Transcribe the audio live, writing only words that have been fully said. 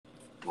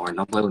Lauren,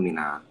 don't play with me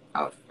now.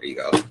 Oh, there you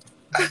go.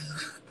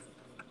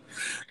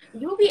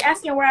 You be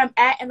asking where I'm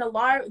at, and the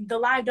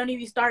live don't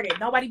even started.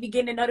 Nobody be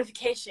getting the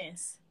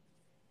notifications.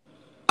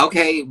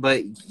 Okay,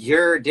 but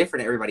you're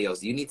different than everybody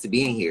else. You need to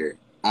be in here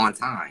on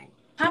time.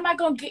 How am I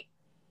gonna get?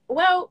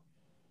 Well,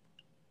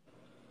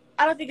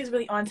 I don't think it's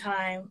really on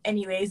time,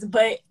 anyways.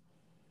 But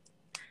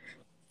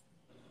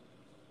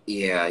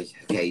Yeah,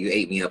 okay, you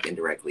ate me up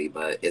indirectly,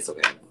 but it's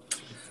okay.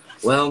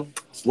 Well,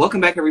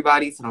 welcome back,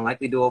 everybody, to the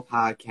Unlikely Duo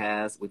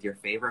podcast with your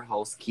favorite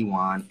hosts,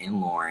 Kijuan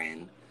and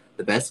Lauren,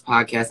 the best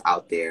podcast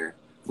out there.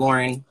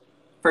 Lauren,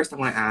 first I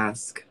want to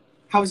ask,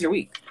 how was your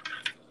week?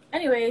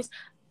 anyways,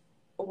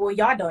 well,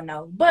 y'all don't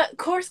know, but of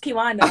course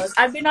Kiwan knows.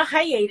 I've been on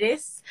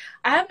hiatus.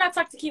 I have not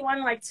talked to Kiwan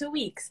in like 2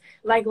 weeks.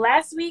 Like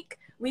last week,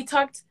 we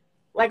talked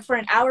like for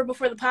an hour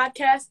before the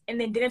podcast, and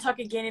then didn't talk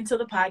again until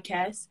the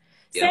podcast.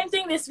 Yep. Same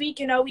thing this week.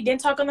 We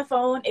didn't talk on the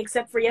phone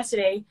except for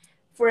yesterday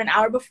for an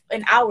hour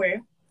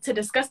to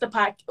discuss the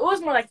podcast. It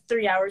was more like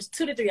 3 hours,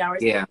 2 to 3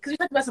 hours. Yeah. Because we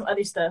talked about some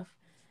other stuff.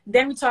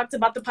 Then we talked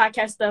about the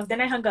podcast stuff. Then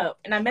I hung up,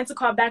 and I meant to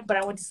call back, but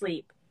I went to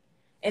sleep.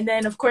 And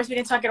then, of course, we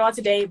didn't talk at all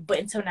today, but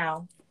until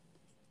now.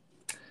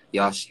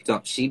 Y'all,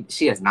 she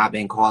has not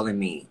been calling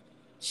me.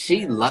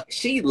 She's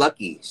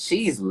lucky.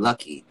 She's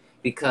lucky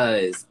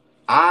because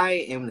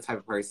I am the type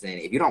of person,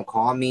 if you don't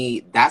call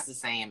me, that's the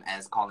same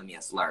as calling me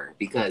a slur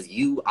because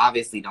you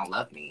obviously don't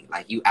love me.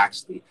 Like you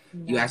actually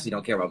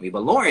don't care about me.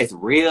 But Lauren is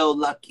real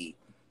lucky.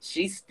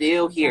 She's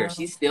still here. No.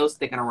 She's still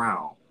sticking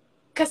around.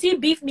 Because he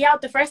beefed me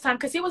out the first time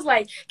because he was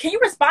like, can you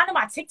respond to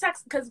my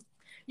TikToks? Because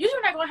usually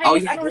when I go on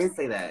hiatus, I did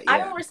say that. Yeah. I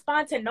don't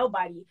respond to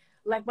nobody.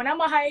 Like when I'm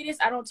on hiatus,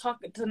 I don't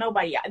talk to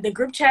nobody. The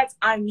group chats,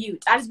 I'm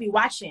mute. I just be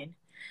watching.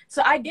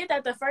 So I did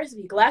that the first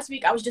week. Last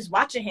week, I was just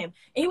watching him.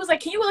 And he was like,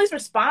 can you at least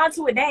respond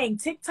to a dang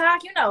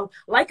TikTok?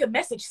 Like a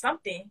message,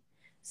 something.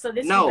 So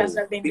this week, that's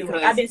what I've been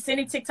doing. I've been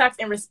sending TikToks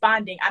and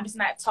responding. I'm just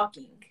not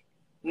talking.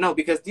 No,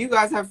 because do you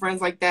guys have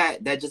friends like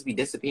that just be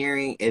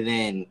disappearing and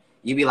then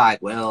you be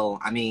like, well,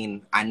 I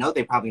mean, I know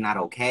they're probably not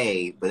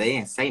okay, but they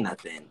didn't say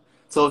nothing.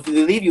 So if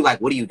they leave you,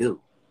 like, what do you do?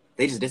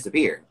 They just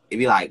disappear. It'd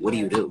be like, what do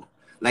you do?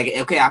 Like,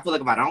 okay, I feel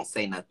like if I don't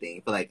say nothing, I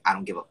feel like I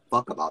don't give a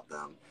fuck about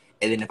them.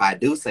 And then if I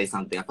do say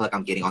something, I feel like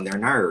I'm getting on their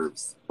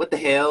nerves. What the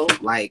hell?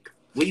 Like,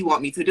 what do you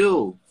want me to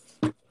do?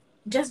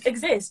 Just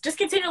exist. Just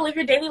continue to live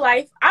your daily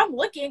life. I'm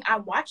looking.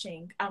 I'm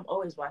watching. I'm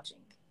always watching.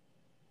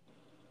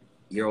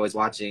 You're always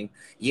watching?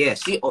 Yeah,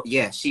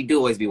 she do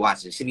always be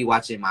watching. She be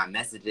watching my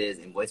messages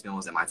and voice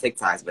memos and my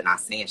TikToks, but not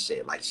saying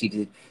shit. Like,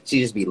 she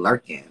just be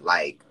lurking.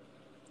 Like,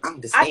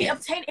 I can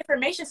obtain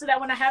information so that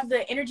when I have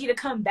the energy to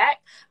come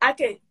back, I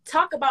could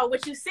talk about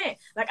what you sent.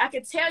 Like, I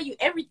could tell you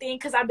everything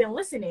because I've been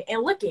listening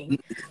and looking.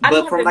 I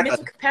don't have the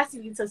mental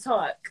capacity to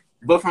talk.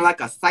 But from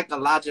like a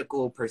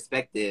psychological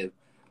perspective,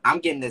 I'm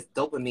getting this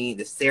dopamine,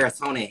 this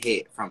serotonin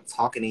hit from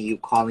talking to you,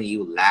 calling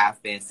you,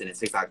 laughing, sending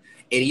TikTok.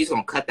 And you just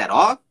gonna cut that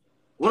off?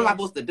 What am I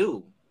supposed to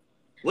do?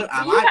 What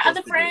am you have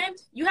other friend?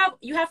 You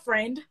have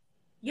friend.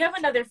 You have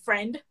another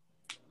friend.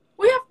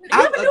 You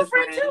have a new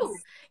friend too.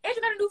 And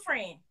you got a new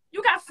friend.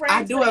 You got friends.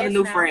 I do have a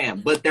new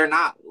friend, but they're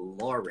not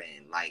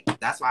Lauren. Like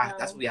that's why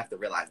that's what we have to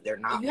realize. They're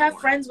not. You have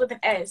friends with an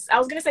S. I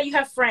was gonna say you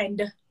have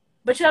friend,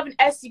 but you have an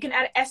S. You can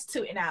add an S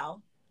to it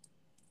now.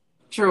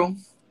 True,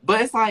 but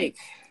it's like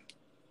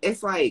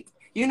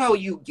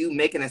you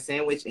making a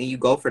sandwich and you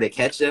go for the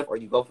ketchup or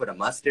you go for the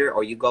mustard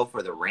or you go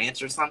for the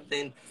ranch or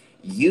something.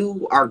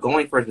 You are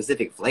going for a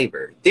specific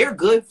flavor. They're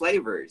good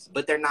flavors,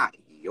 but they're not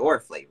your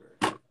flavor.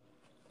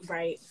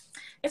 Right.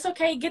 It's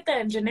okay. Get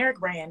the generic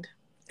brand.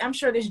 I'm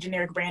sure there's a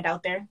generic brand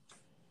out there.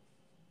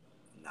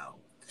 No.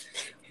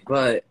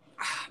 But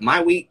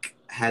my week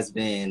has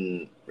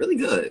been really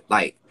good.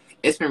 Like,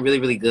 it's been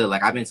really, really good.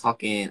 Like, I've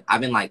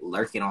been like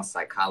lurking on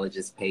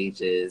psychologist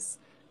pages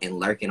and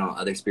lurking on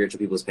other spiritual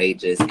people's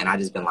pages. And I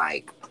just been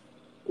like,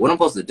 what I'm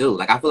supposed to do?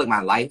 Like, I feel like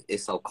my life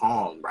is so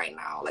calm right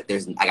now. Like,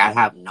 I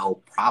have no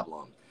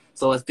problem.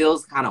 So it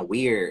feels kind of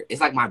weird.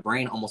 It's like my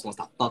brain almost wants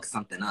to fuck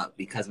something up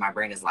because my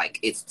brain is like,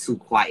 it's too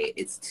quiet.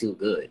 It's too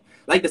good.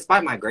 Like,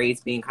 despite my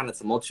grades being kind of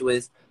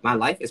tumultuous, my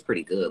life is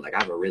pretty good. Like, I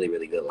have a really,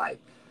 really good life.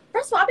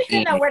 First of all, I've been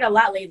hearing that word a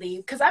lot lately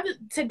because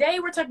today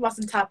we're talking about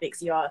some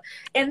topics, y'all.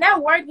 And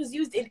that word was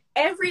used in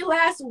every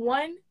last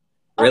one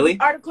of the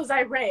articles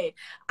I read.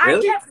 I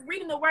kept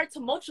reading the word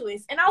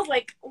tumultuous, and I was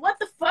like, what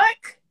the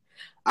fuck?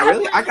 I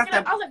was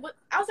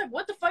like,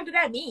 what the fuck did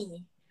that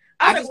mean?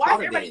 I was like, why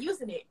is everybody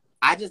using it?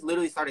 I just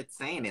literally started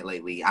saying it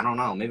lately. I don't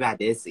know. Maybe I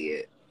did see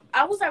it.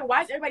 I was like,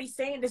 why is everybody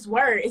saying this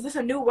word? Is this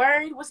a new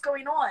word? What's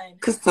going on?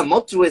 Because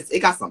tumultuous, it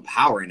got some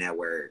power in that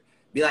word.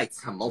 Be like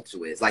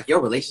tumultuous. Like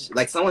your relationship,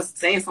 like someone's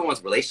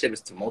relationship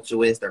is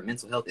tumultuous. Their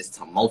mental health is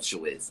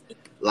tumultuous.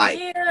 Like,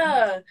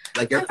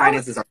 like your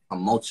finances are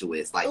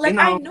tumultuous. Like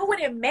I knew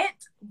what it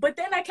meant, but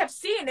then I kept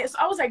seeing it. So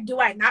I was like, do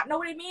I not know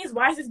what it means?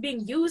 Why is this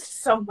being used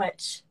so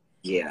much?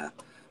 Yeah.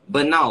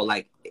 But no,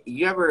 like,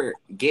 you ever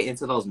get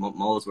into those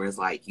modes where it's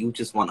like, you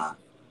just want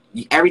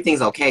to,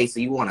 everything's okay. So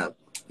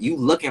you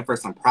looking for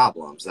some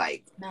problems.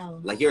 Like,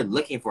 no. Like you're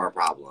looking for a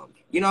problem,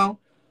 you know?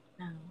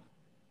 No.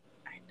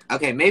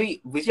 Okay,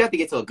 maybe but you have to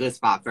get to a good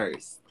spot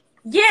first.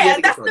 Yeah,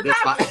 that's the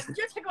problem.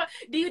 You're talking about,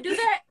 do you do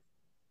that?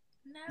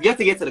 No. You have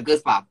to get to the good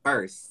spot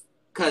first.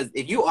 Because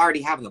if you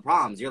already having the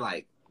problems, you're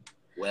like,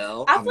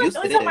 well, I feel like the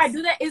only time I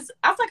do that is,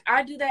 I feel like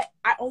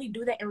I only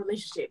do that in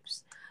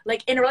relationships.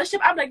 Like, in a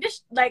relationship, I'm like,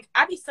 this, like,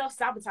 I be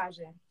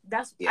self-sabotaging.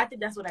 I think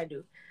that's what I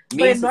do.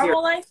 But in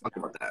normal life, talk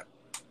about that.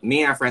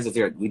 Me and our friends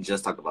here, we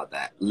just talked about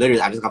that.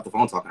 Literally, I just got off the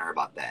phone talking to her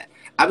about that.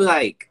 I'd be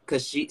like,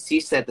 because she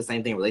said the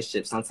same thing in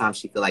relationships. Sometimes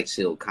she feel like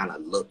she'll kind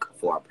of look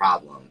for a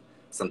problem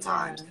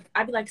sometimes. Yeah.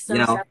 I'd be like,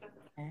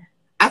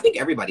 I think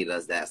everybody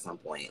does that at some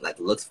point, like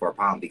looks for a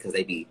problem because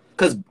they be,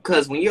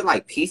 because when you're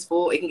like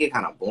peaceful, it can get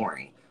kind of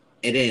boring.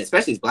 And then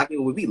especially as Black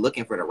people, we be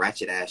looking for the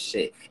ratchet ass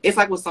shit. It's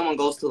like when someone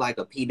goes to like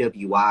a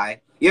PWI.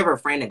 You ever a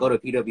friend that go to a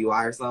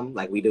PWI or something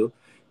like we do,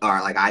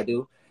 or like I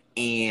do?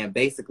 And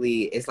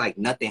basically, it's like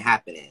nothing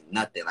happening,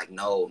 nothing. Like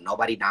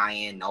nobody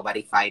dying,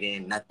 nobody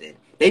fighting, nothing.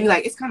 They be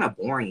like, it's kind of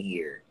boring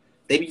here.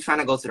 They be trying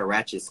to go to the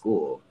ratchet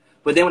school,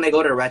 but then when they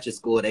go to the ratchet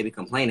school, they be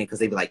complaining because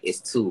they be like, it's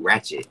too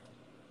ratchet.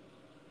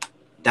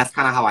 That's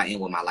kind of how I am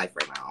with my life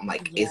right now. I'm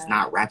like, it's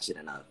not ratchet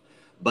enough.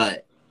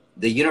 But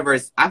the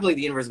universe, I feel like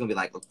the universe is gonna be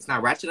like, it's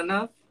not ratchet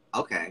enough.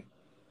 Okay,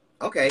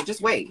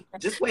 just wait.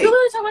 You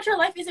literally talk about your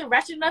life isn't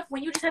ratchet enough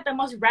when you just had the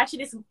most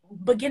ratchetest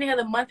beginning of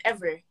the month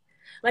ever.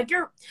 Like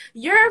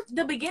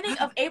the beginning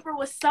of April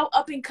was so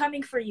up and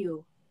coming for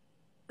you.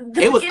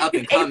 It was up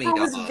and coming.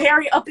 April was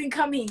very up and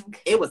coming.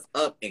 It was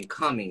up and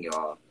coming,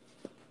 y'all.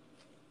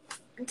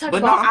 Talk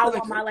about I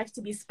want my life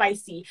to be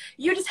spicy.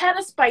 You just had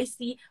a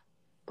spicy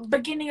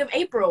beginning of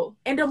April,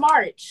 end of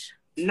March.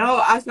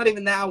 No, it's not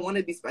even that I want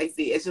to be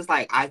spicy. It's just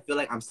like I feel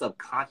like I'm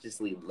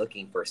subconsciously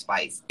looking for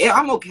spice.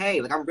 I'm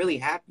okay. Like I'm really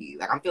happy.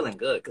 Like I'm feeling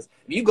good. Because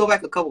if you go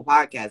back a couple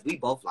podcasts, we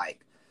both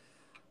like,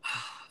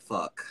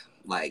 fuck.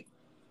 Like,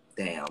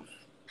 damn.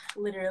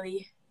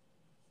 Literally.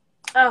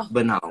 Oh.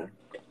 But no.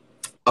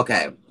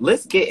 Okay,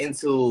 let's get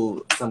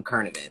into some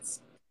current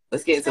events.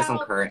 Let's get into some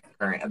current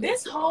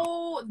events.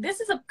 This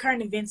is a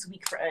current events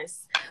week for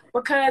us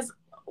because,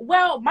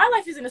 well, my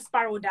life is in a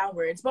spiral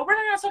downwards, but we're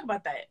not going to talk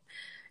about that.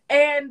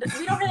 And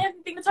we don't really have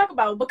anything to talk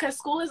about because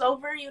school is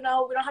over, we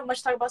don't have much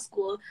to talk about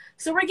school.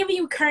 So we're giving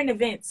you current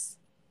events.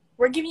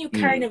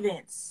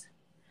 Events.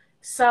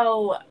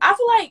 So I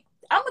feel like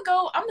I'm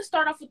gonna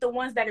start off with the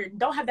ones that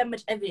don't have that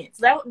much evidence.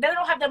 They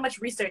don't have that much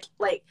research.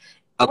 Like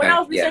when I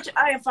was researching,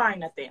 I didn't find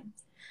nothing.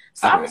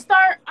 So I'm gonna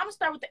start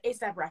with the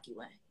ASAP Rocky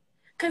one.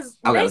 Cause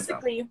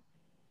basically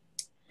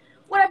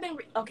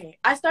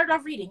I started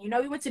off reading. We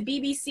went to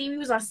BBC, we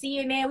was on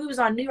CNN, we was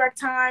on New York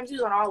Times, we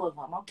was on all of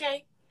them,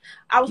 okay?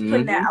 I was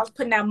putting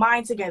that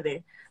mind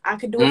together. I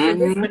could do it for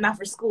this, but not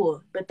for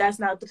school. But that's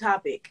not the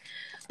topic.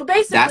 But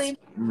basically,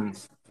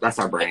 that's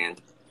our brand.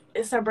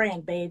 It's our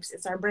brand, babes.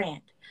 It's our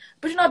brand.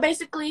 But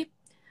basically,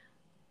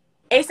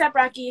 ASAP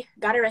Rocky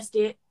got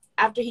arrested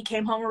after he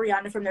came home with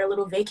Rihanna from their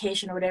little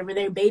vacation or whatever,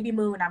 their baby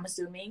moon, I'm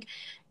assuming.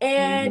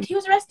 And he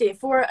was arrested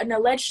for an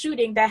alleged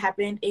shooting that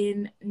happened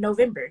in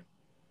November.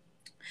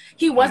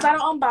 He was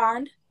not on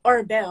bond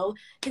or bail.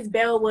 His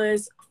bail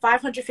was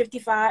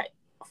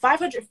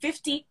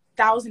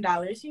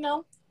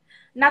 $550,000,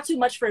 not too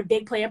much for a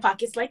big player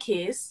pockets like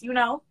his, A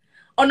normal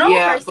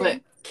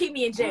person, keep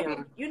me in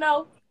jail,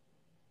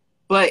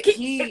 But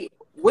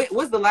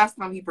what's the last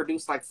time he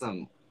produced like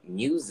some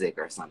music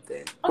or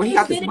something? Where he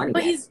got this money?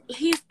 But he's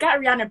got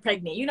Rihanna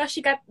pregnant.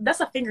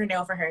 That's a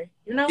fingernail for her,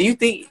 Do you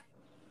think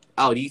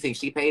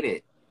she paid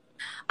it?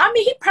 I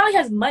mean, he probably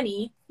has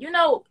money.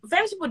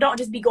 Famous people don't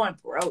just be going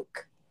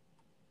broke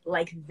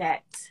like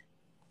that.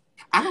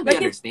 I don't be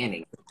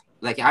understanding.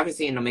 Like, I haven't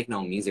seen him make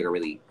no music or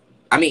really.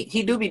 I mean,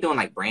 he do be doing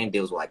like brand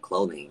deals with like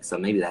clothing, so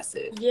maybe that's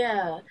it.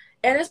 Yeah,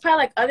 and it's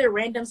probably like other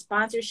random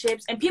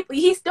sponsorships, and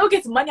he still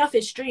gets money off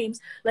his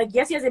streams. Like,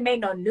 yes, he hasn't made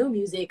no new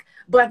music,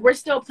 but like, we're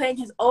still playing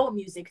his old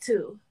music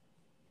too.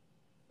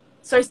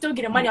 So he's still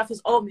getting money off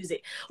his old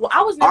music. Well,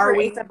 I was never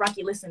an A$AP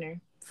Rocky listener,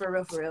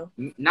 for real.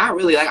 Not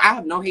really. Like, I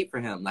have no hate for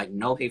him. Like,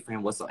 no hate for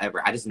him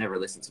whatsoever. I just never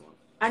listened to him.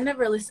 I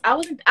never listened. I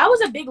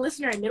was a big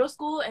listener in middle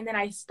school, and then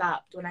I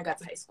stopped when I got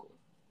to high school.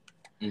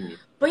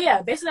 But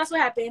yeah, basically that's what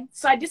happened.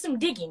 So I did some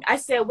digging. I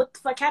said, what the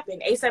fuck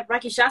happened? A$AP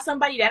Rocky shot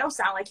somebody? That don't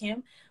sound like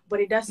him,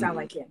 but it does sound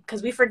like him.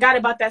 Because we forgot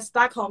about that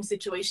Stockholm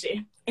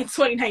situation in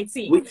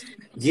 2019. We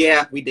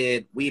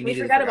did. We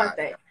forgot about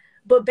that.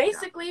 But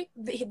basically,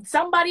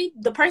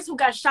 the person who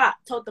got shot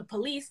told the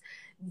police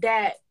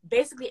that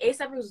basically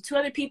A$AP was with two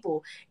other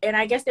people. And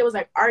I guess they was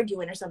like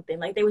arguing or something.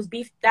 Like they was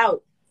beefed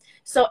out.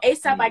 So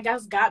A$AP, I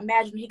guess, got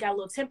mad when he got a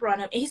little temper on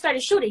him, and he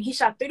started shooting. He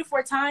shot 3 to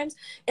 4 times,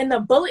 and the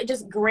bullet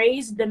just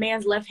grazed the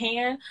man's left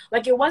hand.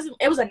 Like it was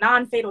a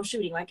non-fatal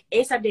shooting. Like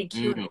A$AP didn't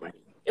kill nobody.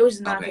 It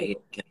was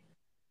non-fatal. Okay.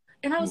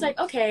 And I was like,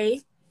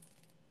 okay,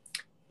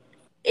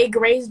 it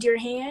grazed your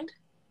hand.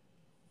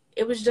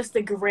 It was just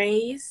a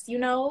graze,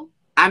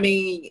 I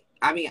mean,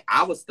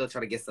 I was still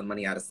trying to get some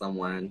money out of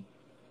someone.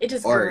 It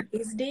just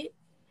grazed it.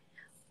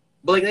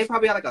 But like they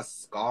probably got like a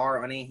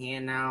scar on their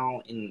hand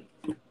now, and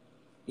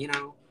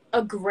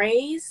a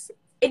graze?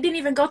 It didn't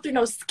even go through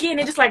no skin.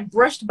 It just like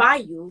brushed by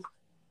you.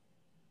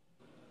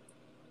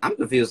 I'm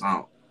confused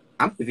on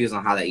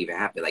how that even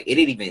happened. Like, it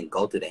didn't even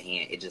go through the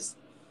hand.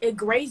 It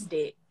grazed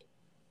it.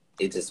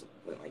 It just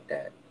went like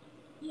that.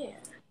 Yeah.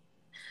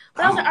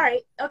 But I was like, all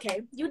right,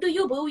 okay, you do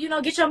you, boo. You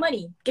know, get your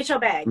money, get your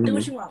bag, do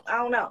what you want. I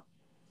don't know.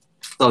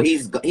 So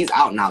he's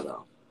out now,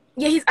 though.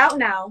 Yeah, he's out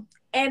now,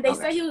 and they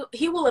say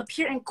he will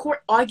appear in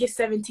court August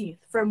 17th,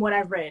 from what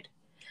I've read.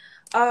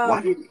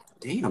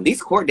 Damn,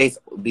 these court dates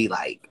would be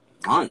like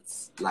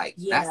months. Like,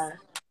 yeah,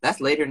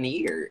 that's later in the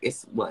year.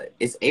 It's what?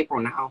 It's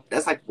April now.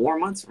 That's like 4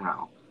 months from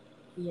now.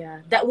 Yeah,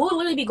 that we'll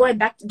literally be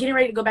getting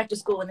ready to go back to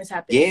school when this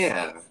happens.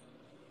 Yeah.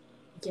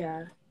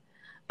 Yeah.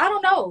 I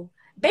don't know.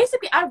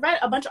 Basically, I read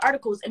a bunch of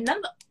articles, and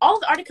all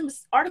of the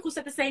articles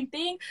said the same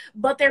thing,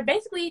 but they're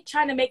basically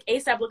trying to make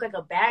ASAP look like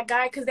a bad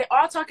guy because they're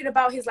all talking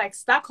about his like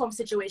Stockholm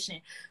situation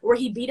where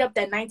he beat up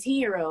that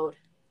 19-year-old.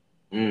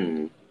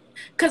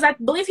 Because I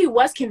believe he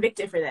was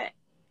convicted for that.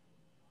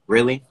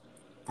 Really?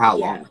 How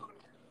long?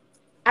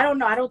 I don't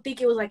know. I don't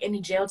think it was like any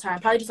jail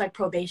time. Probably just like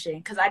probation.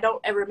 Because I don't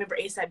ever remember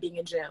ASAP being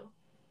in jail.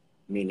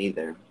 Me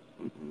neither.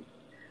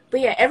 But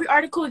yeah, every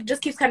article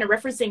just keeps kind of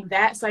referencing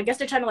that. So I guess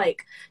they're trying to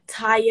like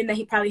tie in that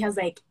he probably has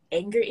like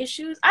anger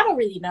issues. I don't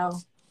really know.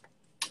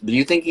 Do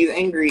you think he's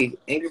angry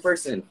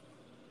person?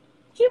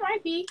 He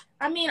might be.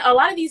 I mean, a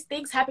lot of these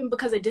things happen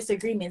because of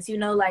disagreements. You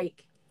know,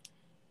 like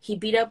he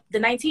beat up the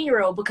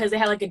 19-year-old because they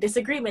had like a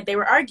disagreement. They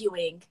were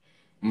arguing.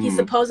 He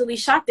supposedly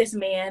shot this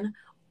man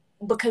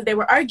because they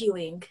were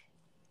arguing.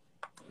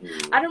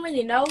 I don't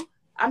really know.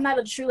 I'm not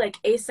a true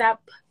like ASAP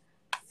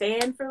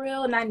fan for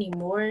real, not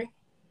anymore.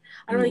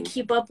 I don't really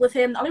keep up with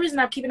him. The only reason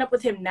I'm keeping up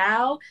with him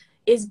now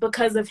is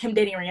because of him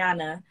dating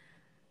Rihanna.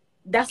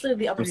 That's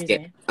literally the only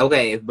reason.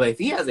 Okay, but if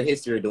he has a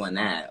history of doing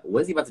that,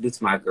 what's he about to do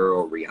to my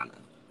girl Rihanna?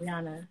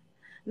 Rihanna,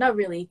 not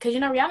really, because you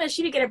know Rihanna,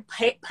 she be getting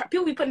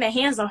people be putting their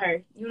hands on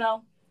her. You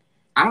know.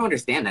 I don't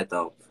understand that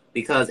though,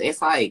 because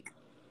it's like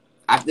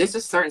there's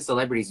just certain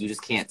celebrities you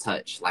just can't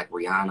touch, like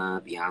Rihanna,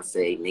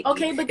 Beyonce, Nicki.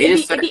 Okay, but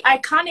it'd be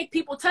iconic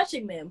people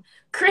touching them.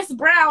 Chris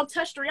Brown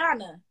touched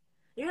Rihanna.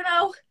 You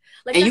know,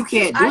 like, and you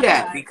can't do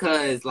that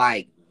because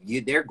like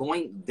their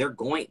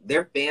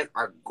fans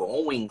are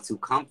going to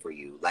come for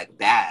you like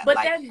bad. But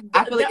like, then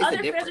I feel like the other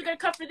fans are gonna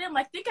come for them.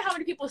 Like, think of how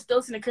many people still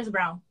listen to Chris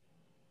Brown.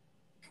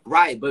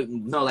 Right, but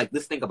no, like,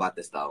 let's think about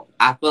this though.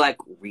 I feel like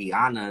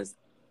Rihanna's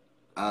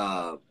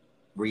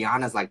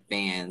like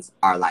fans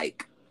are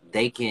like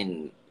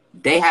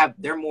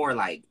they're more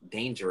like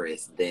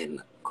dangerous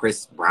than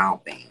Chris Brown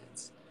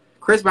fans.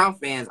 Chris Brown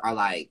fans are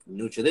like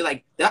neutral. They're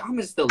like, I'm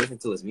gonna still listen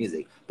to his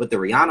music, but the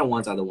Rihanna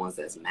ones are the ones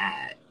that's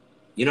mad.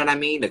 You know what I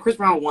mean? The Chris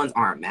Brown ones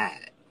aren't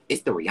mad.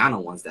 It's the Rihanna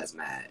ones that's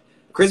mad.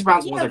 Chris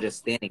Brown's ones are just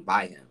standing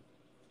by him.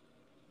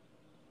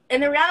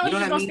 And the Rihanna ones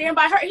just gonna stand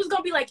by her. It's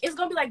gonna be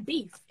like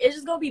beef. It's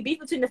just gonna be beef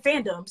between the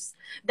fandoms.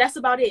 That's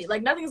about it.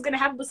 Like, nothing's gonna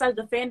happen besides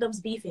the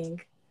fandoms beefing.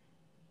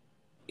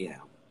 Yeah.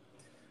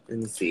 Let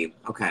me see.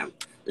 Okay.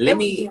 Let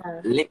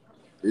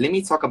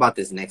me talk about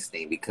this next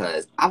thing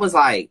because I was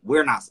like,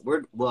 when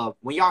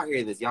y'all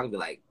hear this, y'all gonna be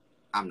like,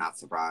 I'm not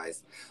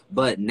surprised.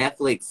 But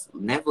Netflix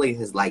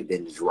has like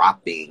been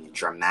dropping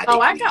dramatically.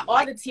 Oh, I got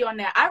all the tea on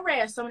that. I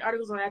read so many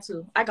articles on that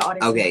too. I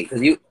got all the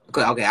tea.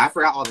 Okay, I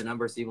forgot all the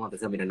numbers, so you won't have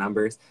to tell me the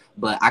numbers,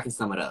 but I can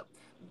sum it up.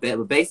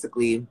 But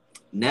basically,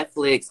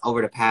 Netflix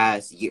over the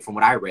past year, from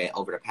what I read,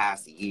 over the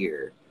past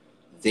year,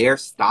 their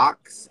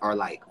stocks or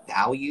like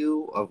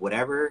value of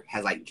whatever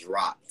has like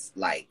dropped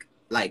like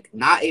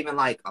not even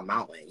like a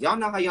mountain. Y'all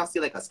know how y'all see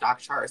like a stock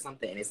chart or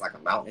something and it's like a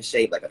mountain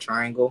shape, like a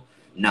triangle?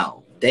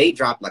 No, they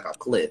dropped like a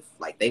cliff.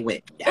 Like, they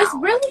went down. It's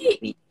really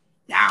like,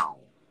 down.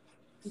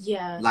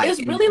 Yeah, like,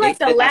 it's really like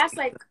the last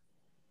like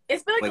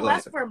it's been like the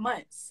last 4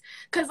 months.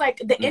 Cause like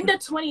the end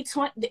of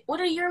 2020, what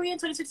are year we in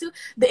 2022?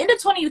 The end of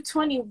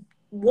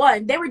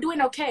 2021, they were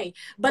doing okay,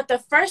 but the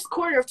first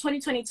quarter of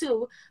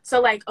 2022, so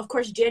like of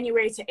course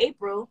January to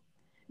April,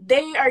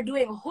 they are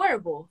doing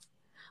horrible.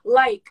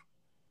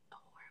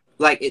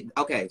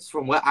 Okay,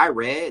 from what I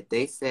read,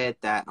 they said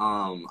that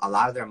a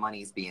lot of their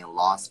money is being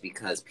lost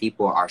because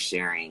people are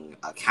sharing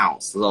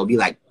accounts. So there'll be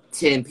like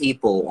 10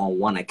 people on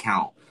one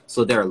account.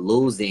 So they're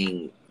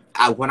losing,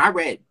 when I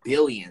read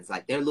billions,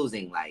 like they're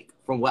losing, like,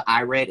 from what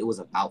I read, it was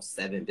about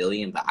 7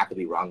 billion, but I could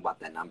be wrong about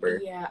that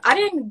number. Yeah, I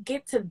didn't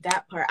get to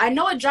that part. I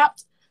know it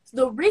dropped.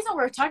 The reason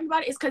we're talking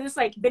about it is because it's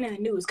like been in the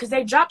news because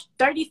they dropped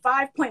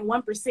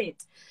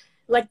 35.1%.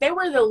 Like, they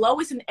were the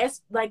lowest in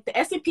the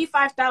S&P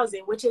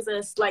 5000, which is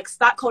a like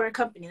stockholder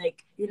company.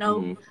 Like, you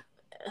know,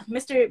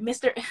 Mr.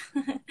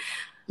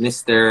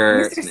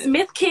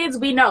 Smith kids,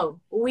 we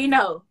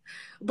know.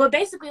 But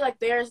basically, like,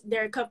 they're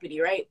a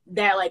company, right?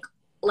 That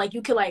like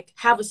you could like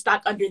have a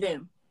stock under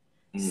them.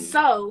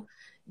 So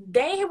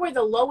they were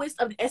the lowest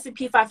of the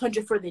S&P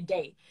 500 for the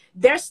day.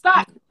 Their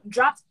stock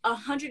dropped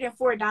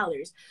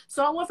 $104.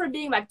 So it went from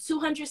being like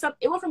 200 something.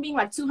 It went from being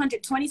like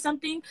 220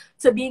 something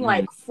to being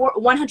like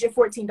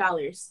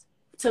 $114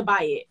 to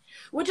buy it,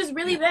 which is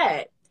really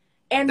bad.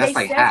 And that's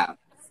like half.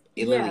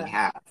 Literally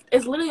half.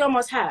 It's literally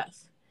almost half.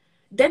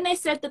 Then they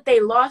said that they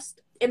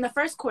lost in the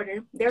first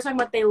quarter. They were talking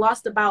about they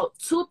lost about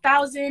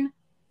 2,000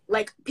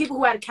 like people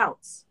who had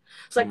accounts.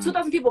 So like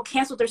 2,000 people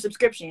canceled their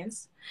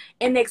subscriptions,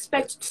 and they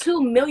expect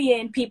 2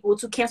 million people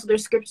to cancel their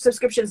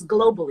subscriptions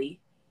globally.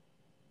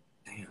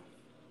 Damn.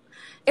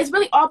 It's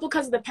really all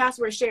because of the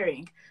password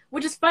sharing,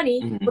 which is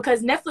funny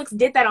because Netflix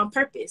did that on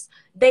purpose.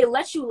 They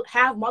let you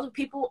have multiple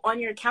people on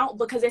your account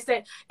because they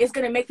said it's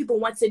going to make people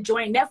want to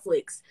join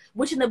Netflix,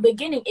 which in the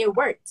beginning, it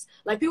worked.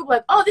 Like, people were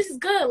like, oh, this is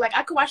good. Like,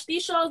 I could watch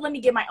these shows. Let me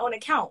get my own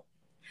account.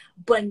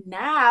 But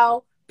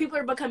now people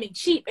are becoming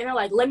cheap, and they're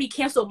like, let me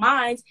cancel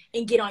mine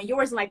and get on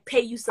yours and like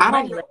pay you some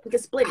money. Like, we can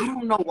split it. I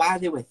don't know why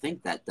they would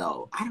think that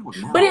though. I don't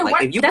know. But it like,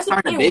 worked. If you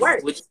start a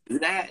business, would you do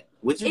that?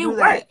 Would you do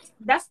that?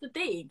 That's the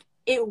thing.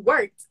 It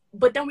worked,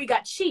 but then we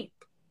got cheap.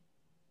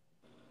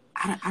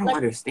 I don't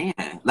understand.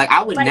 Like,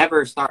 I would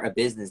never start a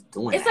business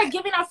doing It's like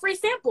giving out free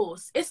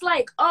samples. It's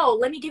like, oh,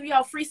 let me give you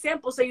all free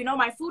samples so you know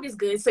my food is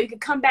good, so you can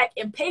come back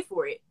and pay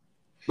for it.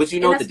 But you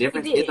know what the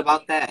difference is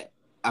about that?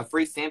 A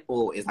free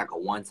sample is like a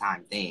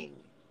one-time thing,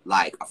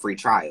 like a free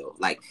trial.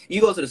 Like,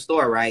 you go to the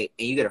store, right,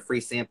 and you get a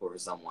free sample for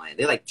someone.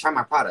 They're like, try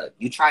my product.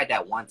 You tried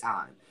that one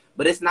time.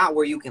 But it's not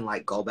where you can,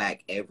 like, go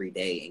back every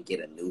day and get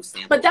a new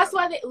sample. But that's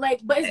why they, like,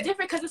 but it's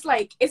different because it's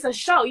like, it's a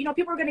show. You know,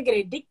 people are going to get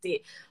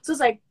addicted. So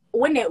it's like,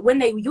 when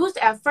they used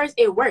it at first,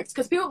 it works.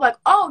 Because people are like,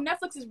 oh,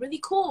 Netflix is really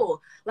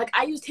cool. Like,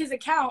 I used his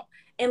account,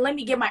 and let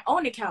me get my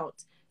own account.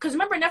 Because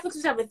remember, Netflix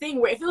used to have a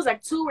thing where if it was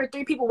like 2 or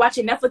 3 people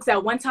watching Netflix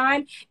at one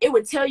time, it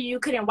would tell you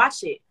couldn't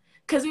watch it.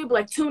 Because it would be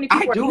like too many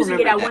people are using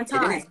it at one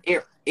time.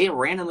 It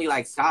randomly,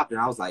 like, stopped, and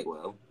I was like,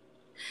 well.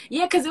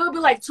 Yeah, because it would be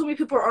like too many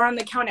people are on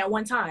the account at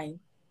one time.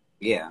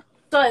 Yeah.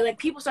 So, like,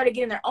 people started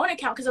getting their own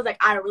account because I was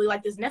like, I really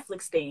like this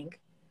Netflix thing.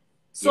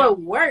 So it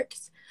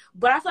works.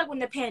 But I feel like when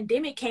the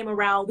pandemic came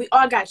around, we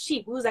all got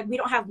cheap. We was like, we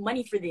don't have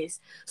money for this.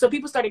 So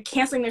people started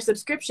canceling their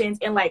subscriptions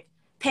and, like,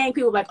 paying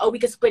people like, oh, we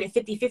could split it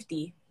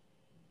 50-50.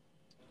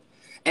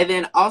 And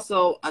then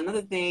also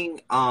another thing,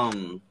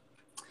 I'm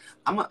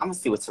gonna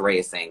see what Teray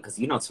is saying, because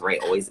you know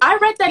Teray always. I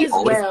read that as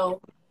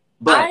well.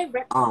 But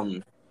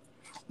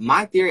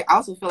my theory, I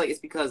also feel like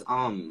it's because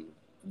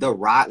the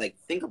ride, like,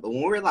 think of when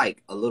we were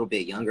like a little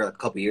bit younger, like a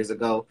couple years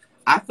ago.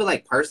 I feel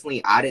like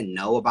personally, I didn't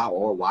know about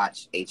or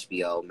watch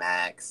HBO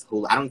Max,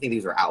 Hulu. I don't think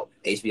these were out.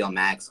 HBO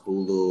Max,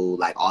 Hulu,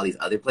 like all these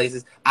other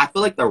places. I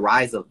feel like the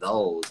rise of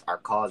those are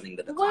causing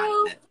the decline.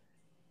 Well,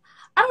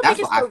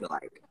 That's what I feel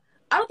like.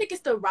 I don't think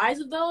it's the rise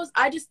of those.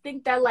 I just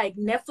think that, like,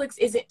 Netflix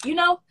isn't, you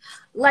know,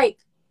 like,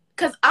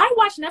 because I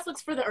watch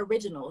Netflix for the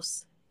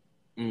originals.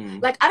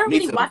 Like, I don't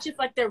really watch it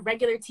for, like, their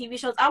regular TV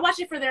shows. I watch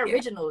it for their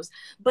originals.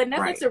 But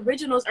Netflix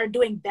originals are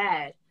doing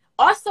bad.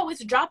 Also,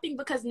 it's dropping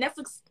because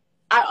Netflix,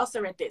 I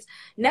also read this.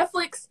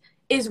 Netflix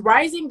is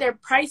rising their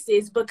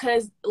prices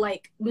because,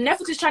 like,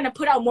 Netflix is trying to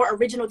put out more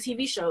original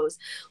TV shows,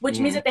 which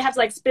means that they have to,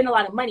 like, spend a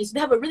lot of money. So they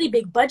have a really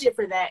big budget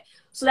for that.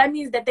 So that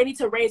means that they need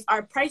to raise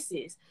our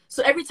prices.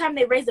 So every time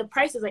they raise the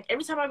prices, like,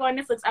 every time I go on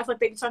Netflix, I feel like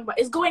they're talking about,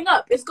 it's going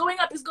up, it's going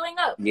up, it's going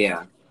up.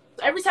 Yeah.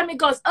 So every time it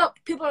goes up,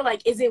 people are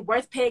like, is it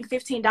worth paying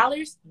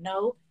 $15?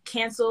 No.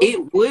 Cancel.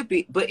 It would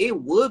be, but it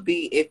would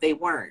be if they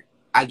weren't.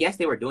 I guess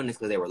they were doing this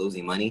because they were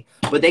losing money,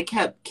 but they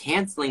kept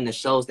canceling the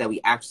shows that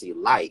we actually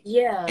liked.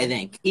 Yeah. And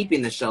then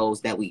keeping the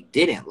shows that we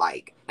didn't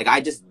like. Like,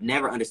 I just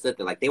never understood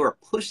that. Like, they were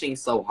pushing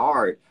so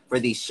hard for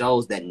these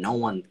shows that no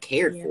one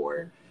cared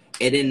for.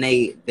 And then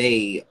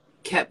they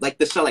kept, like,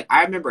 the show, like,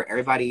 I remember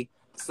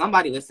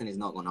somebody listening is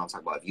not going to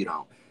talk about if you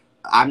don't.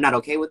 I'm Not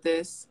Okay With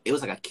This. It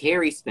was like a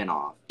Carrie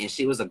spinoff, and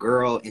she was a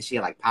girl, and she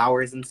had, like,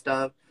 powers and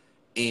stuff.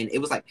 And it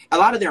was like, a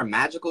lot of their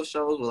magical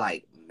shows were,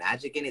 like,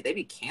 magic in it. They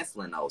be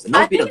canceling those, and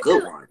those be the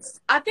good ones.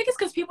 I think it's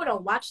because people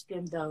don't watch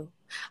them, though.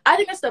 I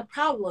think that's the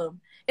problem.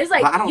 It's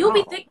like you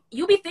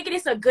be thinking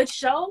it's a good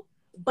show,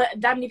 but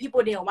that many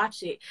people didn't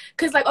watch it.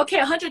 Because, like, okay,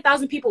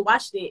 100,000 people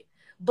watched it,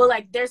 but,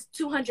 like, there's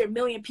 200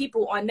 million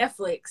people on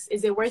Netflix.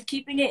 Is it worth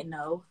keeping it?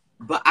 No.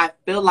 But I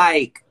feel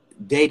like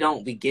they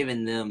don't be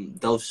giving them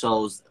those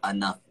shows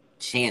enough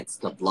chance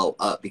to blow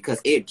up, because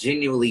it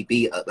genuinely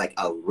be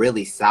a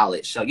really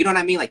solid show. You know what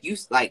I mean? Like,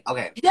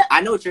 okay,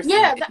 I know what you're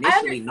saying.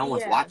 Initially, no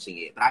one's watching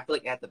it, but I feel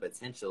like it had the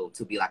potential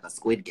to be like a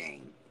Squid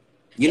Game.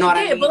 You know what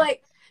I mean? But,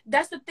 like,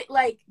 that's the thing.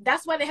 Like,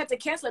 that's why they had to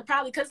cancel it,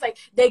 probably because, like,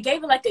 they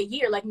gave it like a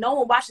year. Like, no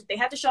one watched it. They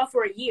had to show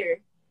for a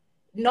year.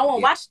 No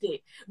one watched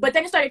it. But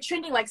then it started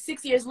trending like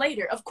 6 years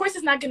later. Of course,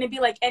 it's not going to be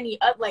like any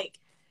like,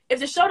 if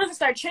the show doesn't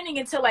start trending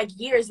until like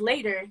years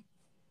later,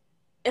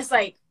 it's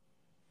like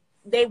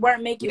they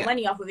weren't making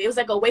money off of it. It was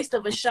like a waste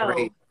of a show.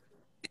 And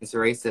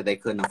Teray said they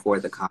couldn't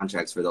afford the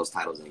contracts for those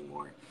titles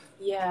anymore.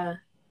 Yeah.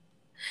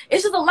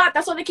 It's just a lot.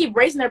 That's why they keep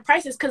raising their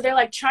prices, because they're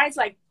like trying to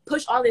like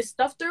push all this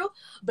stuff through,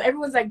 but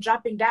everyone's like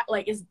dropping that.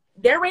 Like,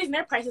 they're raising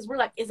their prices. We're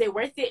like, is it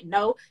worth it?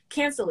 No,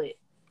 cancel it.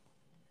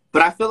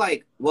 But I feel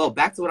like, well,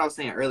 back to what I was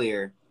saying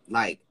earlier,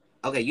 like,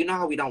 okay, you know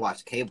how we don't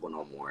watch cable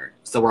no more,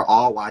 so we're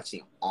all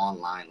watching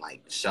online,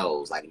 like,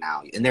 shows, like,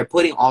 now, and they're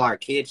putting all our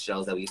kids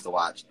shows that we used to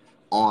watch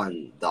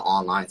on the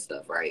online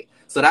stuff, right?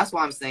 So that's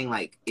why I'm saying,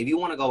 like, if you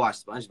want to go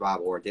watch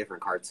SpongeBob or a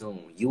different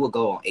cartoon, you will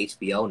go on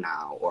HBO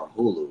now or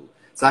Hulu.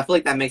 So I feel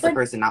like that makes a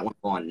person not want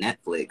to go on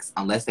Netflix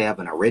unless they have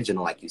an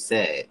original, like you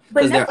said,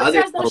 because there are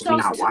other shows we're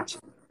not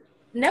watching.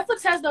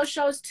 Netflix has those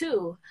shows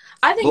too.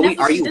 I think.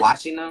 But are you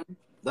watching them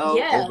though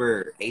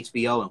over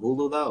HBO and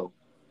Hulu though?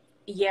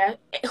 Yeah,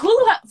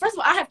 Hulu. First of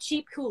all, I have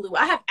cheap Hulu.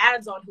 I have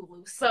ads on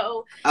Hulu,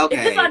 so if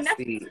it's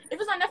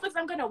on Netflix,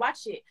 I'm gonna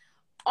watch it.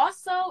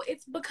 Also,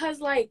 it's because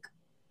like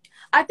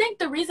I think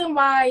the reason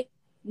why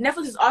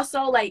Netflix is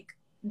also like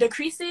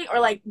decreasing or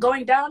like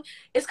going down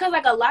is because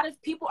like a lot of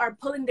people are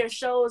pulling their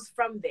shows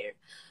from there.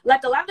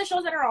 Like a lot of the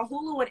shows that are on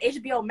Hulu and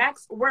HBO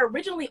Max were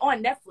originally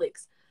on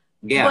Netflix,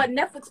 but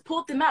Netflix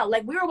pulled them out.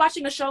 Like we were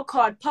watching a show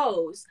called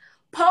Pose.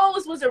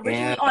 Pose was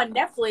originally on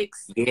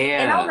Netflix.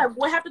 And I was like,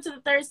 what happened to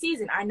the third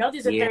season? I know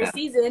there's a third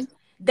season.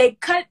 They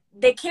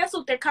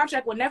canceled their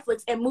contract with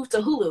Netflix and moved to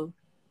Hulu.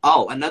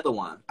 Oh, another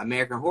one,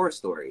 American Horror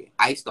Story.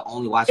 I used to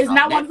only watch it on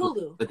not Netflix, on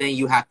Hulu. But then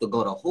you have to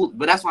go to Hulu.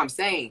 But that's what I'm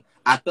saying.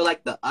 I feel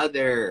like the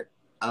other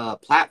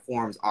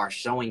platforms are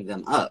showing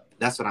them up.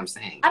 That's what I'm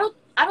saying. I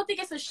don't think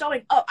it's a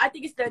showing up. I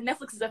think it's that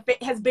Netflix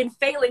has been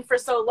failing for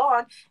so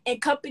long,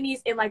 and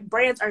companies and like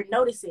brands are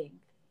noticing.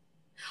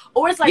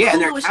 Or it's like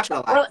Hulu is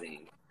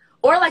capitalizing.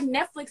 Or like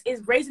Netflix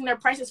is raising their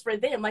prices for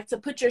them, like to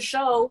put your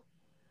show,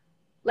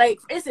 like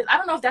for instance, I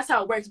don't know if that's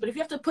how it works, but if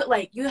you have to put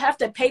you have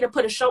to pay to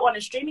put a show on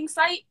a streaming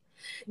site,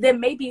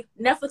 then maybe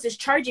Netflix is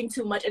charging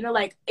too much, and they're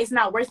like, it's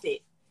not worth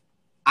it.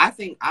 I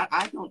think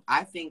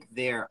I think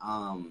they're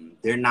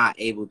not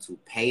able to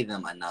pay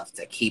them enough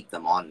to keep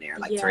them on there.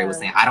 Like Trey was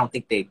saying, I don't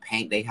think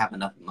they have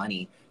enough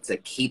money to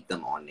keep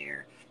them on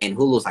there. And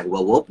Hulu's like,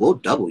 well, we'll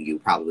double you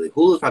probably.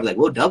 Hulu's probably like,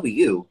 we'll double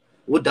you.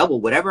 We'll double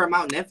whatever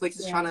amount Netflix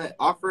is trying to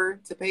offer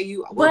to pay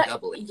you. We'll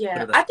double it.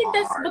 Yeah, I think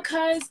that's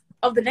because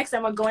of the next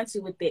time I'm going to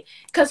with it.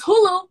 Because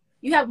Hulu,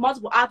 you have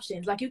multiple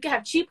options. Like you can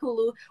have cheap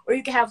Hulu, or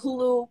you can have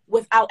Hulu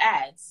without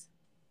ads.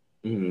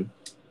 Mm-hmm.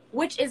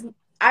 Which is,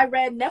 I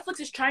read Netflix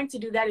is trying to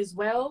do that as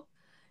well.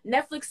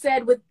 Netflix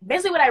said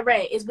basically what I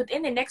read is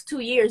within the next 2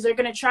 years they're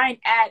gonna try and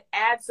add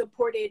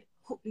ad-supported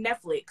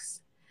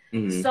Netflix,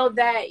 so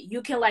that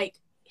you can like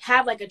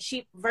have like a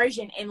cheap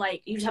version and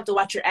like you just have to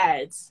watch your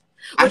ads.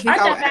 Which aren't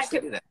that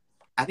bad.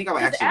 I think I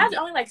would actually. The ads are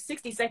only like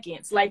 60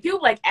 seconds. Like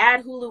people like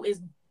ad Hulu is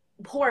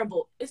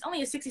horrible. It's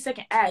only a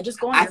 60-second ad.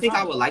 Just go on. I think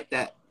I would like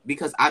that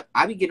because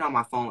I be getting on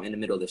my phone in the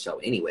middle of the show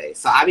anyway,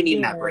 so I be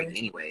needing that break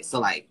anyway. So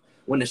like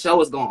when the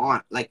show is going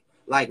on, like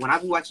when I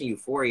be watching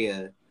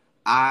Euphoria,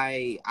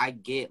 I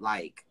get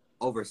like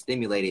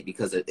overstimulated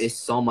because it's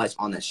so much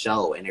on the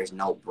show and there's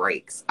no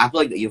breaks. I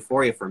feel like the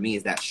Euphoria for me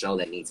is that show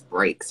that needs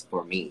breaks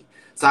for me.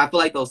 So I feel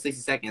like those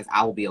 60 seconds,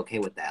 I will be okay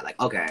with that. Like,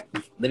 okay,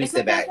 let me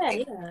sit back.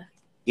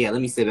 Yeah,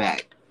 let me sit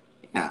back.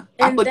 Yeah,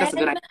 I feel like that's a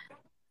good idea.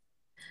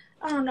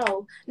 I don't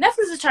know.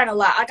 Netflix is trying a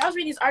lot. Like I was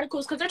reading these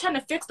articles because they're trying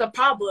to fix the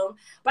problem,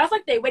 but I feel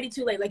like they waited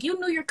too late. Like you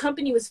knew your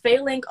company was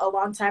failing a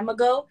long time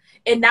ago,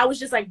 and now it's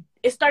just like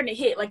it's starting to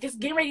hit. Like it's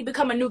getting ready to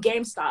become a new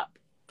GameStop.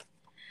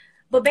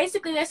 But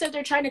basically, they said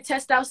they're trying to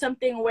test out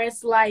something where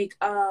it's like,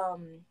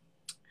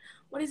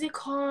 what is it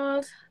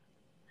called?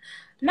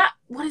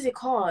 What is it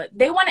called?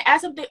 They want to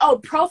add something. Oh,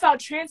 profile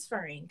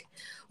transferring,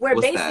 where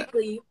What's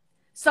basically,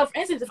 so for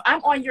instance, if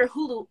I'm on your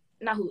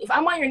if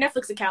I'm on your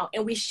Netflix account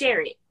and we share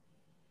it,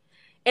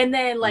 and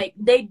then like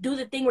they do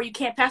the thing where you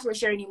can't password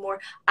share anymore,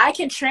 I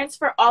can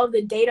transfer all of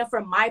the data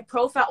from my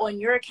profile on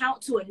your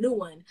account to a new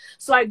one,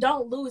 so I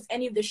don't lose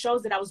any of the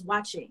shows that I was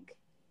watching.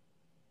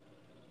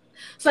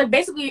 So like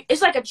basically,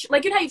 it's like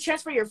you know how you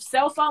transfer your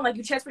cell phone, like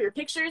you transfer your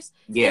pictures.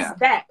 Yeah, it's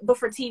that, but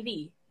for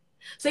TV.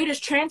 So you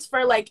just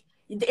transfer like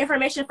the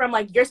information from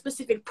like your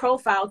specific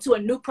profile to a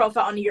new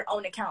profile on your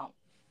own account.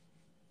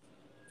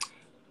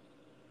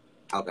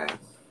 Okay.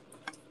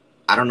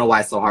 I don't know why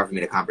it's so hard for me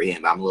to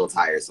comprehend, but I'm a little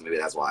tired, so maybe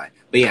that's why.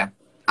 But yeah,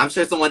 I'm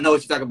sure someone knows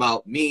what you're talking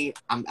about. Me,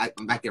 I'm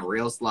acting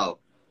real slow.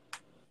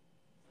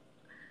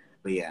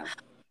 But yeah.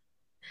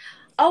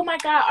 Oh my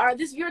God,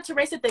 this viewer to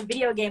race at the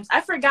video games. I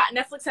forgot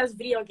Netflix has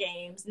video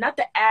games, not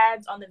the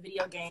ads on the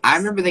video games. I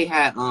remember they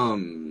had,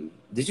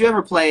 did you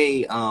ever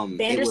play,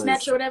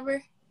 Bandersnatch or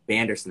whatever?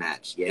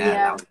 Bandersnatch,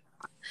 yeah.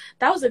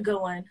 That was a good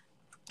one.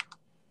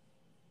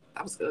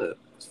 That was good. It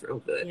was real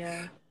good.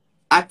 Yeah.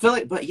 I feel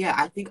like, but yeah,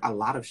 I think a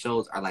lot of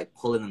shows are like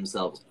pulling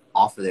themselves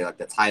off of their like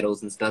the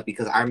titles and stuff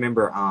because I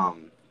remember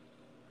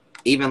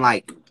even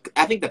like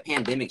I think the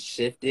pandemic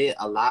shifted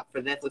a lot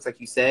for Netflix,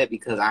 like you said,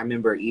 because I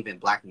remember even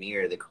Black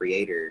Mirror, the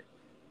creator,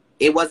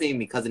 it wasn't even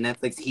because of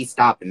Netflix. He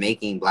stopped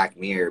making Black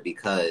Mirror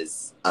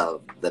because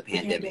of the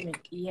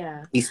pandemic.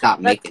 Yeah, he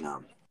stopped making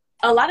them.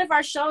 A lot of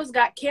our shows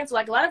got canceled.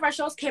 Like a lot of our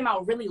shows came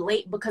out really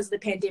late because of the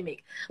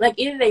pandemic. Like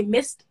either they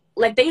missed.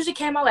 Like, they usually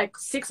came out, like,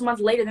 6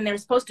 months later than they were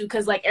supposed to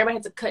because, like, everybody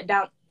had to cut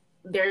down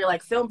their,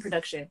 like, film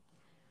production.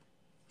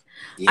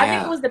 Yeah. I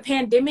think it was the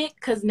pandemic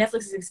because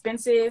Netflix is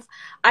expensive.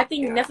 I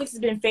think Netflix has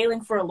been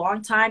failing for a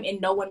long time and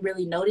no one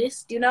really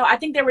noticed, you know? I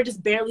think they were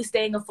just barely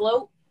staying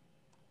afloat.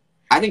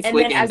 I think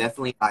Squid Game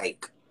definitely,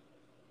 like,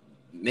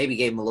 maybe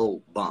gave them a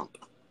little bump.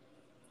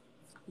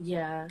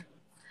 Yeah.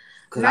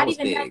 Not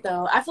even big. That,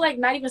 though. I feel like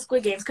not even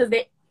Squid Games because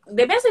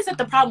they basically said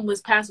the problem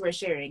was password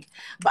sharing.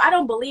 But I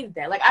don't believe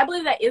that. Like, I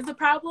believe that is the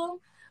problem.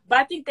 But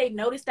I think they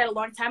noticed that a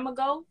long time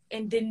ago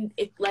and they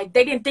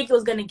didn't think it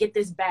was gonna get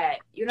this bad,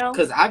 you know?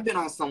 Because I've been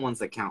on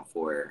someone's account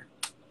for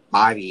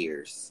 5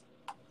 years.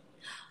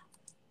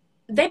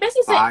 They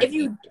basically said if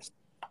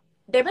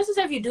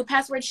you do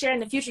password share in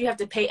the future, you have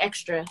to pay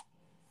extra.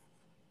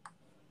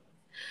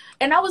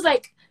 And I was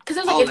like, because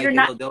it was like, if you're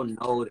not,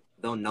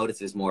 they'll notice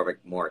there's more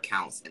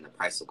accounts and the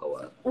price will go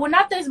up. Well,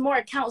 not there's more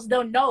accounts.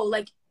 They'll know,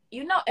 like,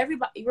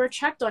 everybody, we're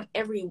tracked on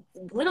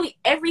literally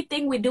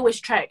everything we do is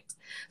tracked.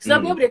 So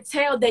they'll be able to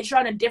tell that you're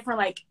on a different,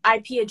 like,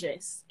 IP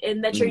address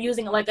and that you're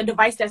using, like, a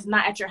device that's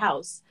not at your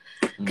house.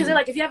 Because they're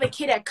like, if you have a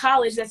kid at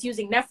college that's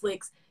using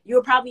Netflix,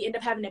 you'll probably end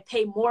up having to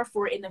pay more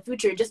for it in the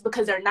future just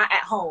because they're not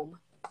at home.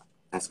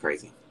 That's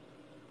crazy.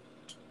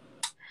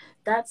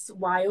 That's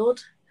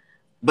wild.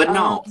 But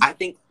no, I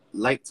think,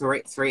 like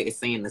Teray is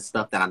saying the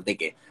stuff that I'm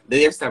thinking.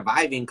 They're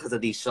surviving because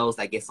of these shows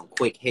that get some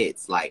quick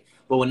hits. Like,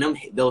 but when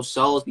those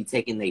shows be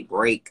taking their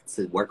break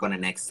to work on the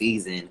next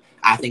season,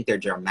 I think they're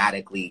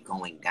dramatically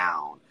going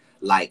down.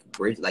 Like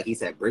he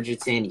said,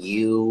 Bridgerton,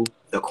 You,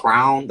 The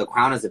Crown. The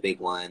Crown is a big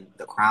one.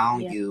 The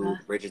Crown, You,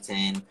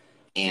 Bridgerton,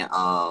 and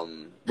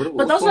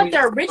But those are like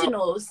the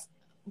originals.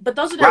 But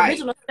those are the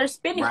originals. They're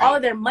spending all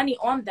of their money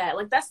on that.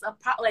 Like, that's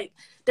like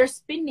they're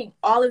spending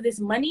all of this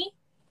money.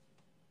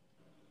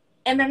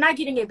 And they're not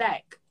getting it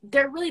back.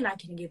 They're really not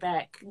getting it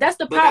back. That's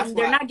the problem.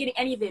 They're not getting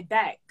any of it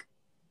back.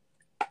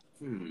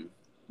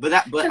 But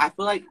I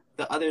feel like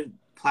the other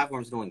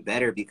platforms doing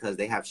better because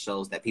they have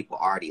shows that people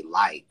already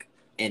like.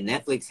 And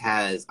Netflix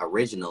has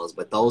originals,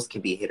 but those can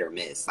be hit or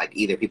miss. Like,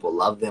 either people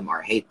love them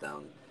or hate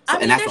them. So,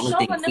 and that's the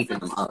only thing keeping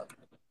them up.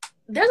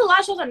 There's a lot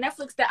of shows on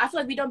Netflix that I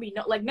feel like we don't be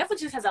like, Netflix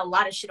just has a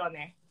lot of shit on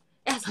there.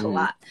 It has a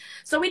lot.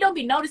 So we don't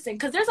be noticing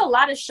because there's a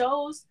lot of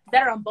shows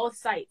that are on both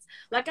sites.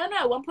 Like, I know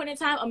at one point in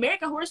time,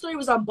 American Horror Story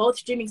was on both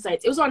streaming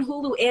sites. It was on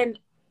Hulu and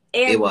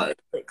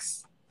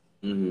Netflix.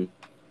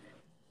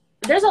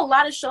 There's a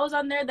lot of shows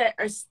on there that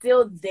are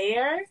still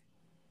there,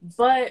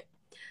 but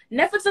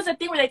Netflix does a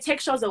thing where they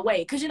take shows away.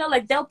 Because,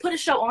 like, they'll put a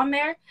show on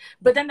there,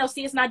 but then they'll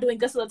see it's not doing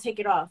good, so they'll take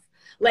it off.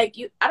 Like,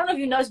 I don't know if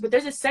you noticed, but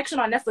there's a section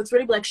on Netflix where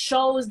they be like,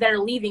 shows that are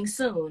leaving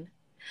soon.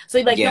 So,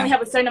 like, you only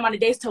have a certain amount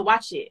of days to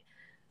watch it.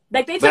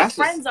 Like, they took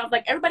Friends off.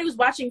 Like, everybody was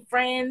watching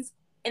Friends,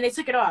 and they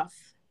took it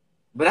off.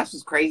 But that's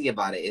what's crazy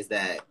about it is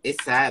that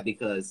it's sad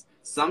because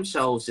some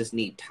shows just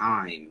need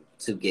time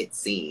to get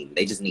seen.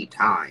 They just need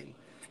time.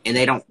 And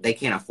they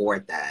can't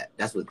afford that.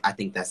 I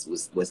think that's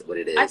what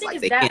it is. I think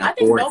like, it's that. I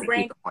think No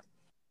Brain.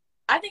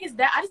 I think it's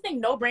that. I just think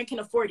No Brain can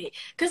afford it.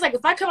 Because, like,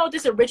 if I come out with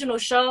this original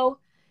show,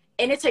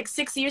 and it takes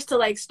 6 years to,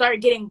 like,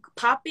 start getting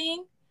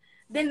popping,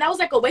 then that was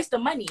like a waste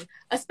of money,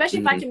 especially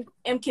if I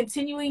am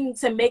continuing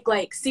to make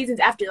like seasons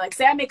after. Like,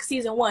 say I make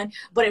season 1,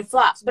 but it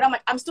flops, but I'm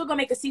like, I'm still gonna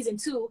make a season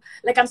 2.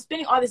 Like, I'm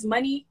spending all this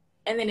money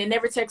and then it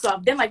never takes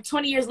off. Then like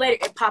 20 years later,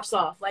 it pops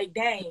off. Like,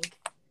 dang.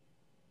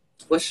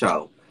 What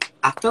show?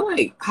 I feel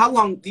like how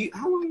long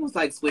was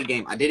like Squid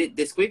Game?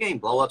 Did Squid Game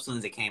blow up as soon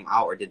as it came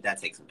out, or did that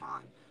take some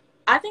time?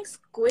 I think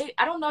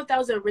I don't know if that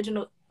was the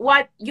original.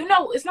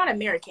 It's not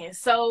American,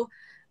 so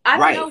I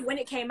don't know when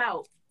it came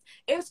out.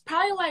 It's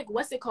probably like,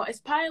 what's it called? It's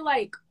probably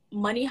like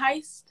Money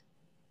Heist.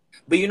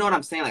 But you know what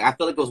I'm saying? Like, I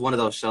feel like it was one of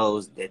those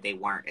shows that they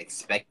weren't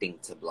expecting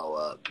to blow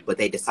up, but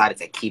they decided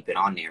to keep it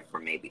on there for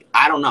maybe.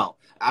 I don't know.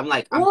 I'm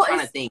trying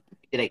to think.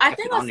 I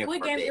think on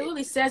Squid Games, it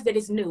really says that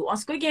it's new. On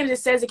Squid Games, it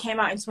says it came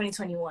out in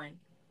 2021.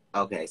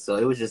 Okay, so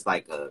it was just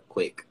like a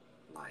quick,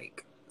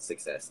 like,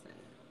 success thing.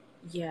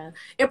 Yeah.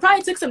 It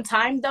probably took some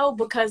time, though,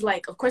 because,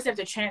 like, of course they have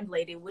to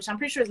translate it, which I'm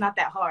pretty sure is not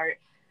that hard.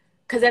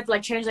 Because that's,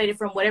 like, translated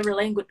from whatever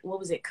language. What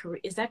was it?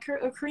 Is that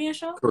a Korean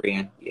show?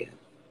 Korean, yeah.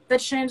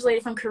 That's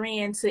translated from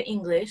Korean to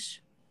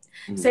English.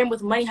 Same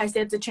with Money Heist. They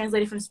had to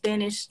translate it from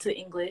Spanish to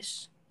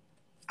English.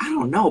 I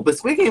don't know, but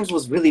Squid Games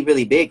was really,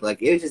 really big.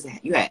 Like, it was just,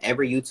 you had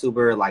every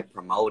YouTuber, like,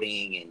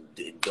 promoting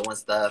and doing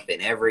stuff, and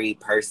every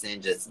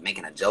person just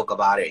making a joke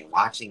about it and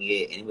watching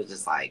it, and it was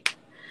just like...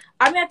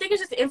 I mean, I think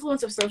it's just the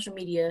influence of social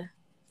media.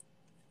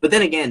 But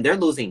then again, they're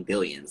losing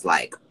billions,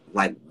 like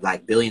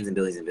billions and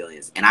billions and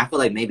billions. And I feel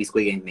like maybe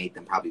Squid Game made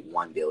them probably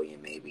 1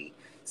 billion, maybe.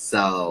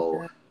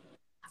 So,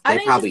 they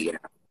probably...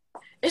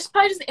 It's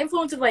probably just the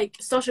influence of, like,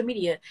 social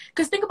media.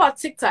 Because think about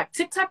TikTok.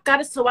 TikTok got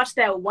us to watch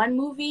that one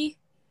movie.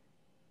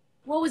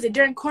 What was it,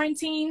 during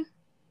quarantine?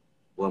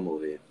 What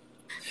movie?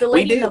 The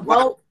lady in the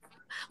boat.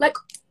 Like,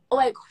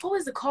 what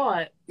was it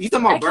called? You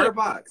talking about Bird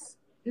Box?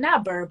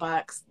 Not Bird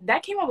Box.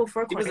 That came out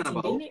before quarantine,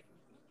 didn't it?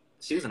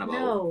 She was in a boat.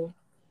 No.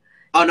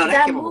 Oh, no,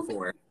 that came out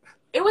before.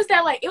 It was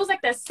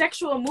like that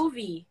sexual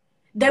movie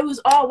that we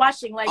was all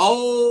watching. Like,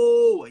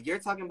 oh, you're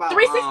talking about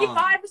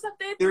 365 or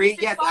something?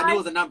 Yes, I knew it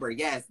was a number.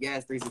 Yes,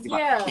 365.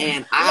 Yeah.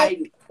 And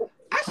I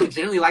actually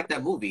generally liked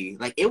that movie.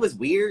 Like, it was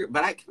weird,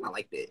 but I kind of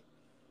liked it.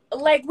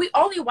 Like, we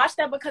only watched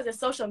that because of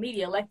social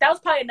media. Like, that was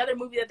probably another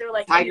movie that they were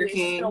like, Tiger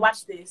King. Gonna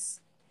watch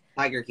this.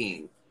 Tiger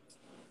King.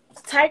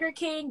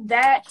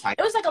 It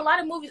was like a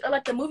lot of movies, or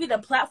like the movie The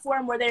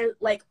Platform, where they're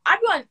like,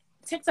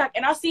 TikTok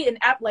and I'll see an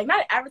app, like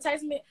not an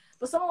advertisement,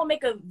 but someone will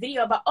make a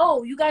video about,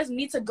 oh, you guys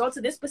need to go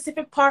to this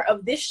specific part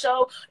of this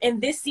show in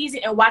this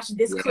season and watch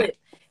this clip.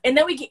 And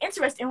then we get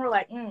interested and we're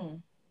like,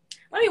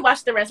 let me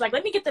watch the rest. Like,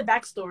 let me get the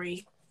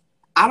backstory.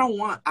 I know a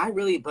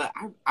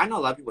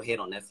lot of people hate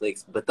on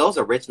Netflix, but those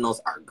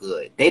originals are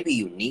good. They be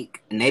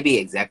unique and they be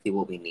exactly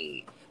what we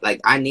need. Like,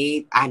 I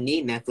need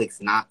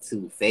Netflix not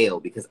to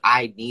fail because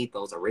I need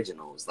those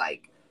originals.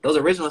 Like, those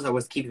originals are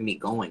what's keeping me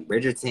going.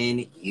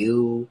 Bridgerton,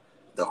 You,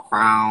 The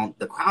Crown.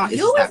 The Crown is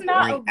You was on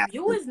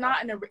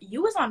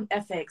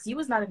FX. You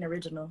was not an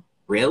original.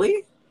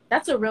 Really?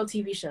 That's a real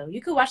TV show.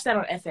 You could watch that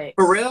on FX.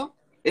 For real?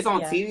 It's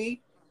on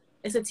TV?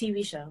 It's a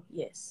TV show.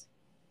 Yes.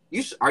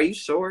 Are you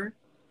sure?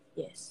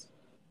 Yes.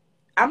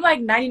 I'm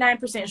like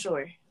 99%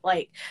 sure.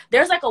 Like,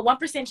 there's like a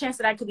 1% chance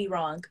that I could be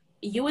wrong.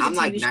 You was a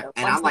TV show.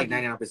 And I'm like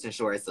 99%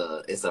 sure it's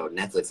a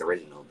Netflix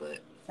original, but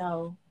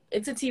no,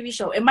 it's a TV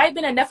show. It might have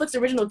been a Netflix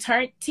original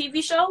turned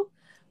TV show,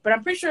 but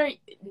I'm pretty sure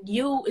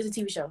You is a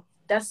TV show.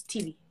 That's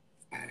TV.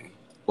 Okay.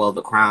 Well,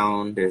 The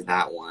Crown, there's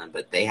that one,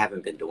 but they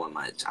haven't been doing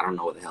much. I don't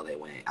know where the hell they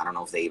went. I don't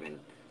know if they even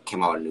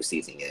came out with a new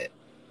season yet.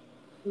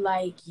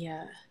 Like,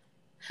 yeah.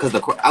 Because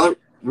the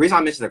reason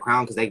I mentioned The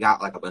Crown, because they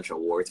got like a bunch of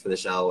awards for the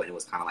show, and it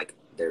was kind of like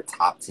their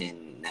top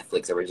 10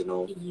 Netflix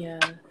original. Yeah.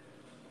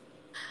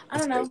 I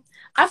don't know.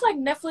 I feel like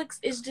Netflix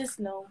is just,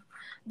 no.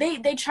 They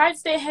tried to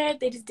stay ahead.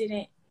 They just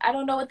didn't. I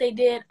don't know what they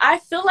did. I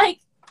feel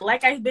like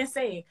I've been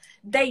saying,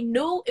 they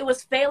knew it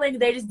was failing.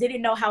 They just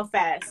didn't know how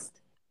fast.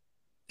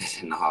 They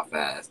didn't know how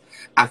fast.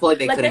 I feel like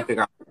they couldn't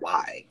figure out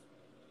why.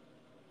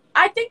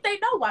 I think they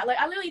know why. Like,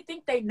 I literally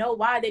think they know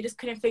why. They just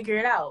couldn't figure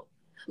it out.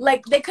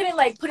 Like, they couldn't,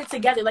 like, put it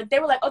together. Like, they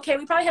were like, okay,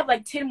 we probably have,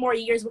 like, 10 more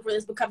years before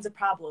this becomes a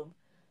problem.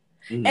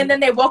 Mm-hmm. And then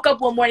they woke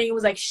up one morning and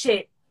was like,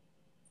 shit,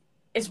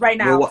 it's right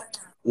now.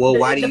 Well,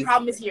 why do you... The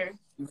problem is here.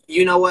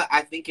 You know what?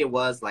 I think it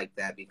was like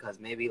that because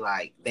maybe,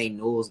 like, they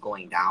knew it was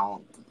going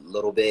down a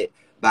little bit.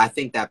 But I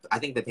think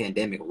the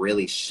pandemic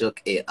really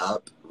shook it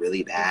up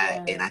really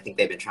bad. Yeah. And I think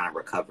they've been trying to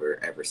recover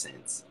ever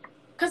since.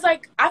 Because,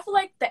 like, I feel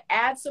like the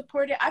ad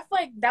supported, I feel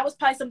like that was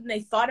probably something they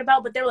thought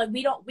about, but they were like,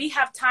 we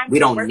have time to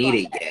work on it. We don't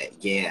need it yet.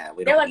 Yeah.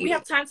 They're like, we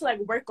have time to, like,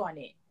 work on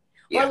it.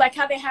 Yeah. Or, like,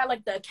 how they had,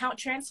 like, the account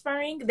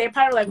transferring. They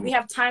probably were like, we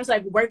have time to,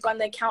 like, work on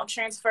the account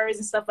transfers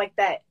and stuff like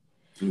that.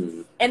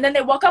 Mm-hmm. And then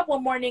they woke up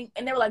one morning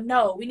and they were like,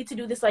 no, we need to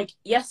do this, like,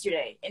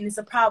 yesterday. And it's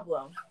a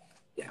problem.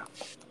 Yeah.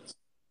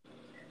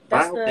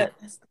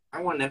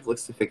 I want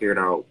Netflix to figure it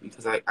out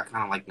because I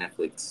kind of like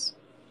Netflix.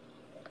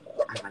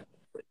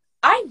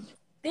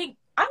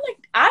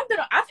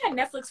 I've had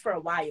Netflix for a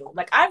while.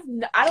 Like, I've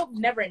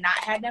never not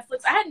had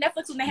Netflix. I had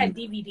Netflix when they had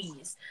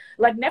DVDs.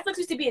 Like, Netflix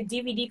used to be a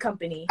DVD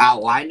company.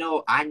 Oh, I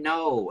know.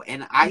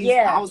 And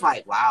I was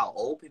like, wow,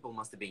 old people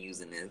must have been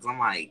using this. I'm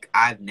like,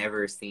 I've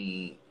never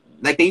seen,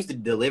 like, they used to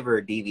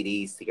deliver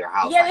DVDs to your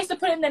house. Yeah, they used to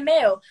put it in the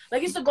mail.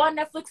 Like, you used to go on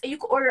Netflix and you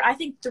could order, I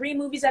think, 3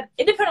 movies it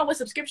depends on what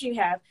subscription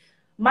you have.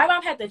 My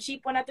mom had the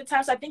cheap one at the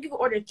time, so I think you could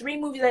order 3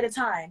 movies at a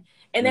time.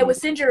 And they would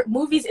send your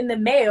movies in the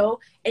mail,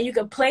 and you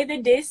could play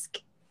the disc,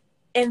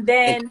 and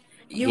then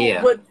they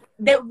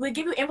would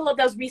give you an envelope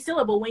that was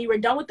resealable. When you were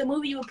done with the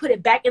movie, you would put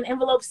it back in the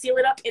envelope, seal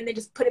it up, and then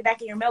just put it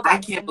back in your mailbox. I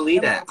can't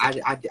believe that.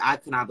 I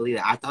cannot believe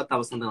that. I thought that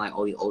was something like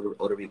only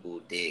older people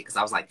did, because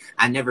I was like,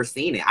 I never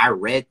seen it. I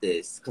read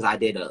this because I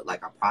did a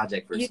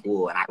project for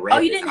school, and I read. Oh,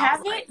 you didn't have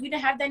it? Like, you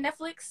didn't have that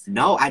Netflix?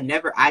 No, I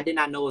did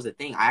not know it was a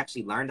thing. I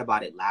actually learned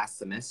about it last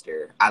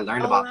semester. I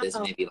learned about this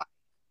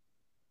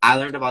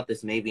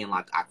maybe in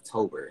like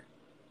October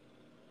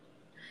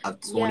of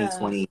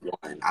 2021.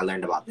 Yeah. I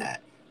learned about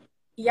that.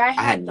 Yeah, I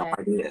had no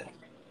idea.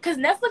 Because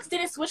Netflix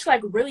didn't switch,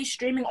 like, really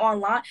streaming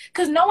online.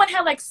 Because no one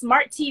had, like,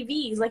 smart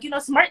TVs. Like,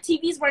 smart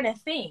TVs weren't a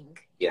thing.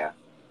 Yeah.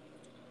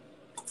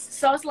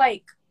 So it's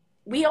like,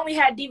 we only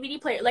had DVD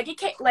player. Like, I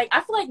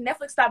feel like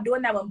Netflix stopped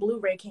doing that when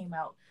Blu-ray came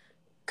out.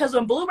 Because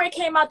when Blu-ray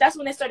came out, that's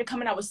when they started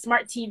coming out with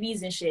smart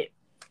TVs and shit.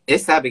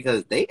 It's sad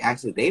because they're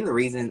the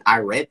reason I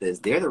read this.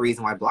 They're the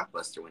reason why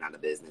Blockbuster went out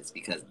of business,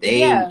 because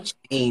they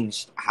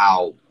changed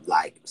how,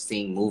 like,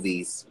 seeing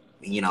movies,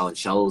 and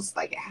shows,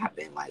 like, it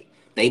happened. Like,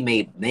 they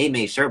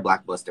made sure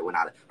Blockbuster went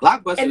out of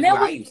Blockbuster. Is where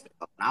I used to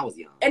go when I was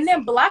young. And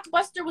then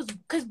Blockbuster was,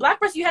 because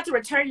Blockbuster, you had to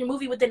return your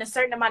movie within a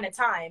certain amount of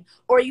time,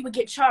 or you would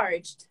get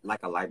charged.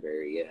 Like a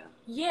library, yeah.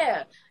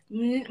 Yeah.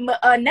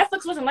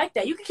 Netflix wasn't like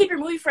that. You could keep your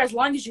movie for as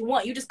long as you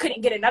want. You just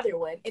couldn't get another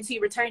one until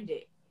you returned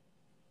it.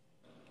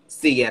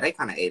 See, yeah, they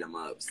kind of ate them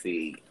up.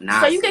 See,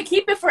 so you could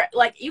keep it for,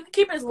 like, you could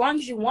keep it as long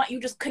as you want. You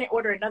just couldn't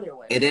order another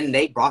one. And then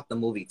they brought the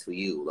movie to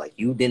you. Like,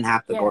 you didn't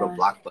have to go to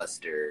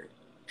Blockbuster.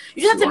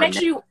 You just have to make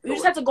sure you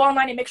just have to go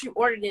online and make sure you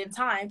ordered it in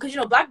time, because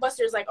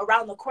Blockbuster is, like,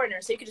 around the corner,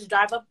 so you could just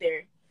drive up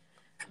there.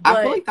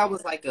 I feel like that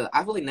was like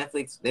I feel like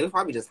Netflix, they were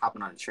probably just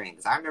hopping on a train.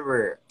 Because I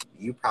remember,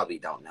 you probably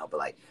don't know, but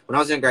like when I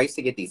was younger, I used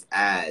to get these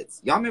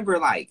ads. Y'all remember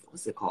like,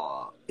 what's it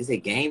called? Is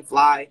it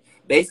Gamefly?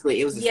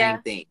 Basically, it was the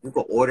same thing. You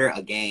could order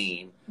a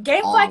game.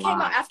 Gamefly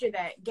came out after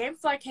that.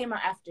 Gamefly came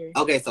out after.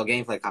 Okay, so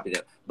Gamefly copied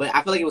it. But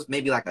I feel like it was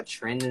maybe like a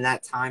trend in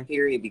that time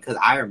period because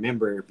I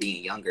remember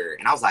being younger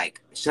and I was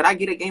like, should I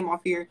get a game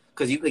off here?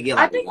 Because you could get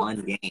like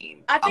one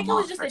game. I think it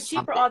was just a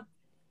cheaper.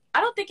 I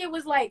don't think it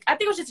was like. I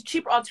think it was just a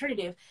cheaper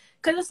alternative.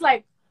 Because it's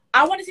like,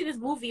 I want to see this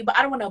movie, but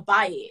I don't want to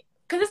buy it.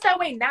 Because it's that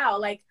way now.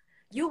 Like,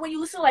 when you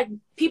listen to, like,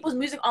 people's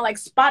music on, like,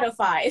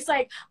 Spotify, it's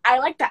like, I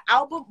like the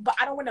album, but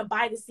I don't want to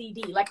buy the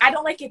CD. Like, I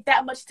don't like it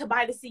that much to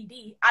buy the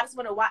CD. I just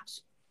want to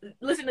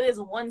listen to this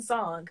one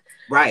song.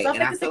 Right. So I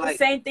think it's like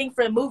the same thing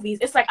for the movies.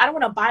 It's like, I don't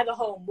want to buy the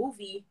whole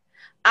movie.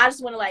 I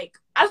just want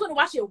to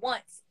watch it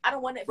once. I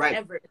don't want it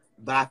forever.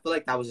 But I feel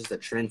like that was just a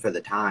trend for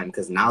the time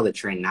because now the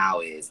trend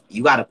now is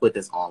you got to put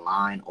this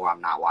online or I'm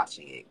not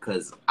watching it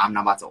because I'm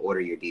not about to order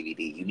your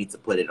DVD. You need to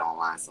put it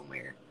online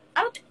somewhere.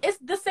 It's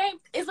the same.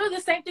 It's literally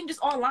the same thing,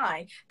 just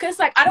online. Because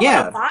like I don't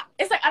want to buy.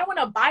 It's like I don't want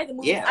to buy the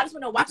movie. Yeah. I just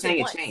want to watch it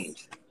once. It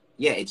changed.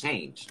 Yeah, it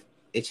changed.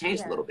 It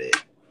changed a little bit.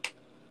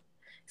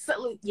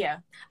 So yeah,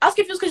 I was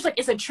confused because like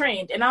it's a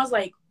trend, and I was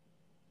like,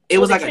 it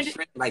was like a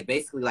trend. Like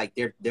basically, like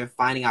they're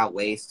finding out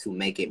ways to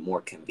make it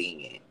more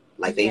convenient.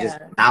 Like they just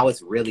now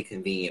it's really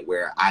convenient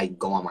where I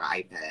go on my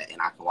iPad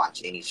and I can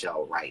watch any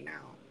show right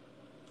now.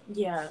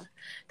 Yeah,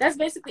 that's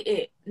basically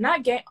it.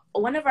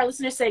 One of our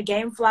listeners said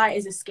Gamefly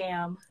is a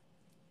scam.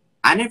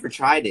 I never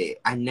tried it.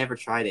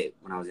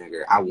 When I was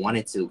younger. I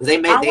wanted to because they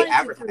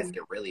advertised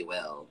it really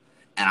well,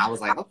 and I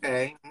was like,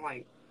 okay. I'm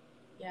like,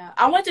 yeah,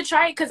 I wanted to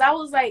try it because I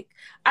was like,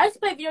 I used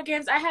to play video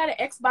games. I had an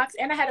Xbox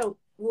and I had an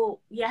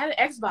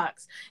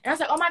Xbox, and I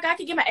was like, oh my god, I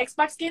could get my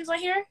Xbox games on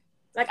here.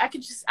 Like I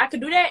could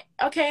do that.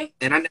 Okay.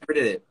 And I never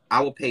did it. I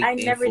would pay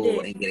in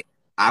full and get it.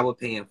 I would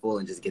pay in full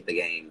and just get the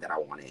game that I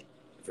wanted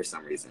for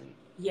some reason.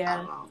 Yeah. I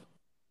don't know.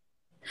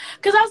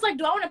 Because I was like,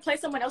 do I want to play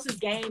someone else's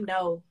game?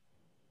 No.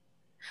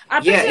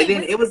 And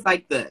then it was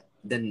like the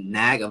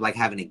nag of like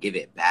having to give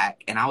it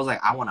back, and I was like,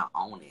 I want to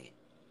own it.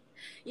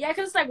 Yeah,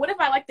 because it's like, what if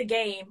I like the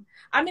game?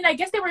 I mean, I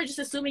guess they were just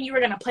assuming you were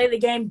gonna play the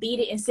game, beat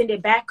it, and send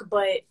it back,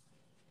 but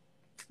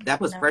that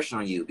puts pressure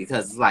on you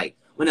because it's like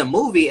when a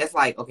movie, it's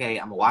like, okay,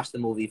 I'm gonna watch the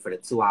movie for the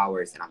 2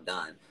 hours and I'm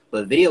done.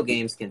 But video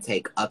games can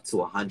take up to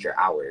 100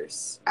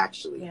 hours,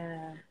 actually.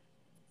 Yeah.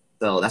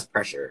 So that's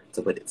pressure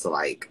to put it to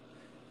like.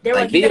 They were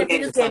like, you gotta play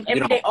this game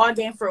every day, all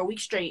game for a week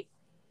straight.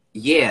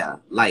 Yeah,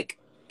 like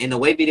in the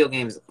way video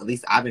games, at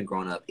least I've been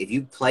growing up. If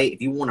you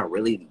want to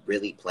really,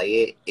 really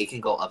play it, it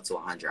can go up to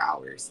 100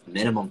 hours,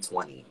 minimum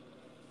 20.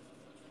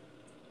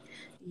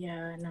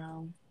 Yeah,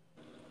 no.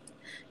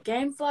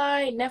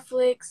 Gamefly,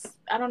 Netflix,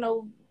 I don't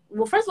know.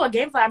 Well, first of all,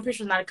 Gamefly, I'm pretty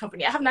sure is not a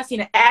company. I have not seen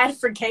an ad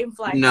for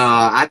Gamefly. No,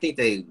 I think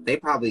they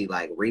probably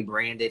like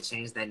rebranded,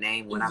 changed their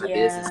name, went out of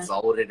business,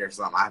 sold it or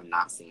something. I have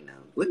not seen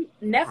them.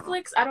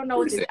 Netflix, I don't know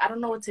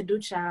what to do,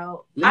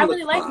 child. I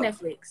really like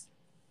Netflix.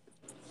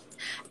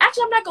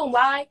 Actually, I'm not gonna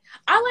lie.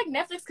 I like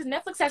Netflix because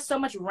Netflix has so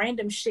much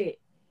random shit.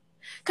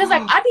 Cause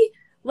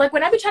like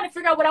when I be trying to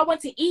figure out what I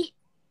want to eat,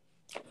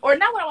 or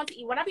not what I want to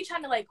eat, when I be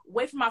trying to like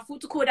wait for my food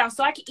to cool down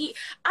so I can eat,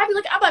 I'm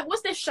like,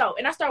 what's this show?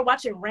 And I start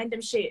watching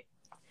random shit.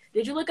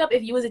 Did you look up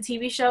if you was a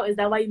TV show? Is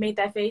that why you made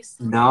that face?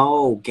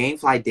 No,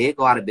 Gamefly did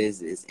go out of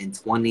business in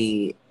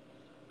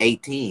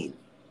 2018.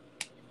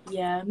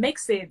 Yeah,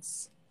 makes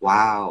sense.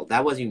 Wow,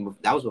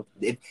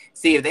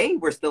 if they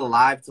were still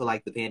alive till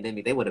like the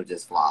pandemic, they would have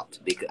just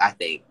flopped. Because I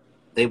think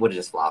they would have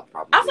just flopped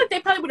probably. I feel like they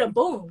probably would have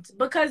boomed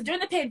because during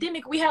the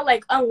pandemic we had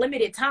like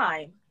unlimited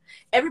time.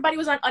 Everybody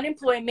was on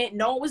unemployment.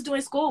 No one was doing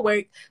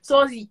schoolwork.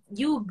 So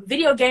you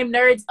video game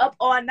nerds up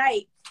all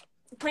night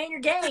playing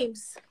your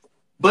games.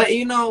 But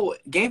you know,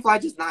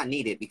 Gamefly just not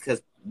needed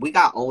because we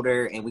got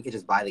older and we could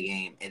just buy the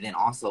game, and then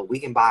also we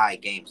can buy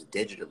games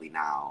digitally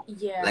now.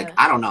 Yeah. Like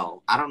I don't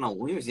know.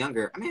 When we was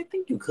younger, I mean, I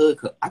think you could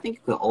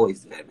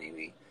always do that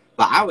maybe.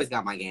 But I always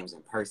got my games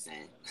in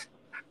person.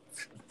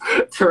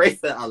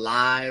 Teresa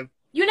alive.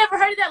 You never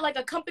heard of that? Like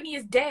a company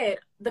is dead,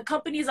 the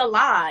company's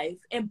alive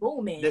and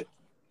booming.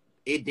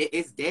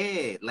 It's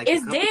dead. Like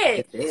it's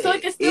dead. So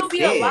it can still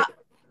be alive.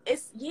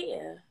 It's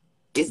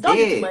don't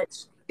dead. Too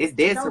much. It's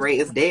dead, Saray.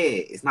 It's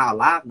dead. It's not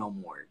alive no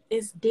more.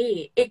 It's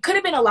dead. It could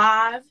have been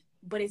alive,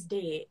 but it's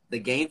dead. The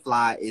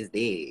Gamefly is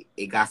dead.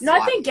 It got No,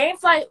 I think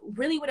Gamefly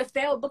really would have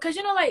failed because,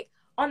 you know, like,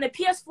 on the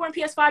PS4 and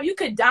PS5, you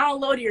could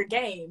download your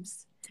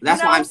games.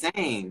 That's what I'm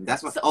saying.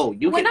 That's what. So,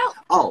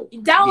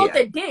 download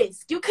the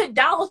disc. You could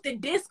download the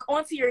disc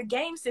onto your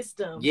game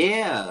system.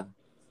 Yeah.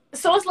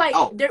 So it's like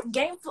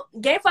Gamefly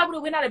would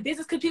have went out of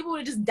business because people would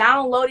have just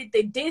downloaded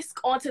the disc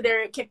onto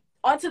their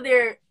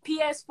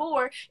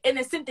PS4 and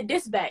then sent the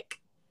disc back.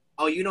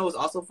 Oh, you know what's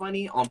also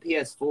funny on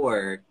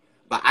PS4,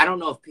 but I don't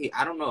know if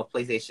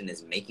PlayStation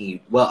is making you.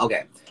 Well,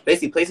 okay.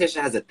 Basically,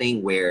 PlayStation has a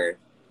thing where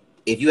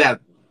if you have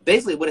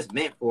basically what it's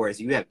meant for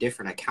is you have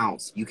different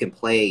accounts, you can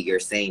play your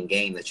same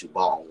game that you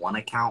bought on one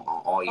account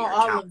on all your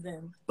accounts. Of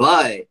them.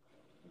 But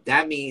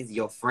that means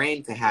your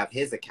friend could have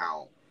his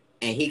account,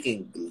 and he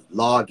can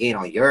log in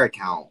on your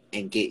account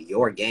and get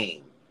your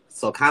game.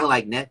 So kind of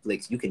like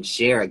Netflix, you can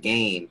share a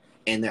game,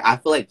 and I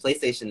feel like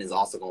PlayStation is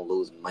also going to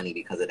lose money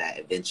because of that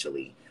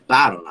eventually. But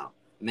I don't know.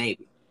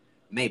 Maybe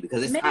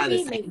because it's kind of the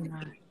same. Maybe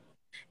not.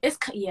 It's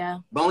yeah.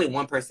 But only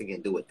one person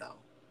can do it though.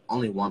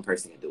 Only one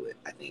person can do it,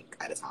 I think,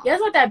 at a time. Yeah,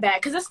 it's not that bad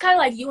because it's kind of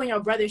like you and your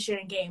brother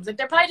sharing games. Like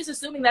they're probably just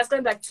assuming that's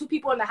going to be like two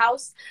people in the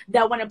house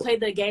that want to play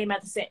the game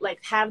at the same,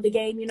 like have the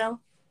game, you know.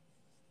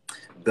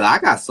 But I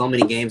got so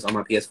many games on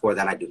my PS4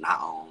 that I do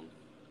not own.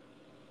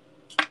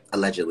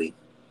 Allegedly.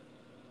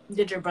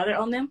 Did your brother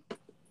own them?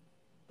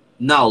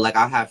 No, like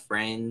I have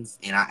friends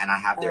and I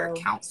have their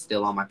accounts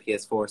still on my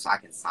PS4, so I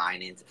can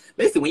sign in.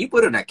 Basically, when you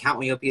put an account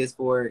on your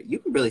PS4, you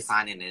can really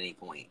sign in at any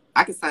point.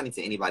 I can sign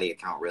into anybody's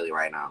account really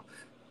right now.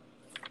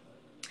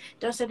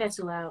 Don't say that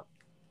too loud.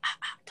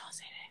 Don't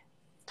say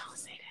that. Don't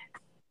say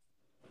that.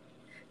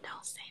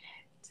 Don't say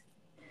that.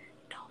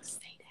 Don't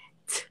say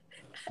that.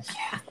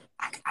 Yeah,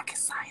 I can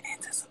sign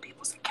into some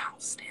people's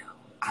accounts still.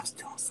 I'm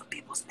still on some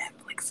people's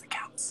Netflix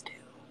accounts still.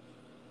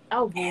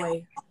 Oh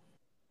boy.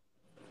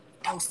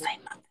 Don't say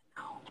nothing.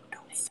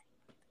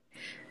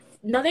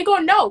 No, they're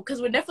gonna know because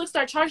when Netflix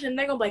start charging them,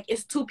 they're gonna be like,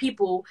 it's two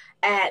people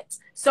at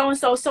so and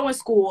so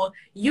school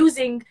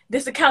using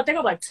this account. They're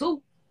gonna be like,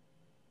 two.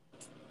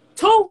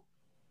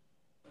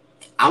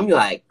 I'm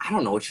like, I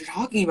don't know what you're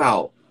talking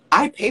about.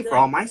 I pay for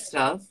all my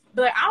stuff.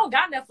 But like, I don't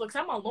got Netflix.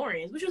 I'm on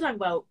Lawrence. What you talking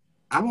about?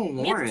 I'm on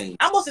Lawrence.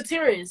 I'm on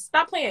Satirius.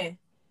 Stop playing.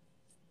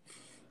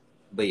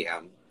 But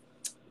yeah,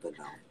 but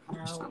no. How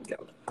much time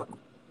go?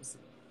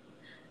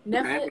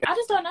 Netflix. I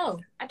just don't know.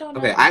 I don't know.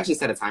 Okay, I actually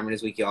set a timer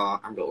this week, y'all.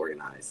 I'm real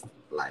organized.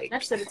 Like, I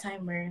just set a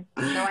timer.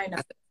 No, I know.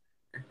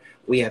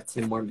 We have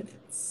 10 more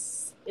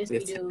minutes. Yes, we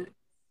do.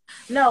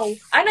 No,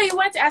 I know you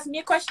wanted to ask me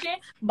a question,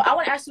 but I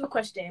want to ask you a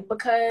question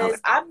because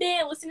I've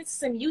been listening to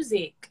some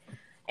music,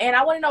 and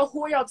I want to know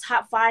who are your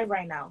top 5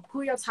 right now?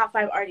 Who are your top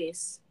 5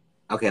 artists?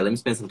 Okay, let me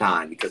spend some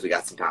time because we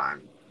got some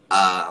time.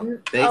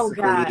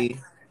 Basically,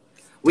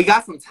 we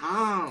got some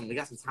time.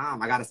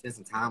 I got to spend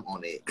some time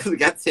on it because we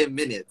got 10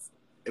 minutes.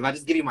 If I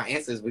just give you my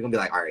answers, we're gonna be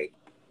like, all right.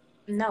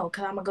 No,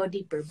 because I'm gonna go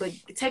deeper. But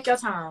take your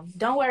time.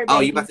 Don't worry.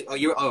 Baby.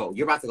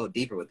 You're about to go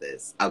deeper with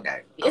this.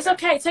 Okay. It's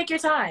okay. Take your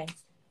time.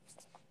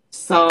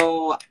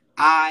 So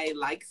I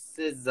like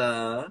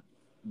SZA,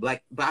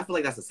 but I feel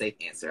like that's a safe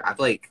answer. I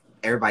feel like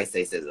everybody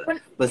say SZA,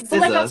 but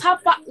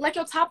SZA, like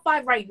your top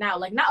 5 right now,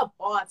 like not of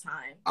all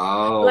time.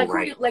 Oh, like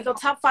right. Like your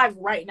top 5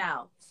 right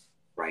now.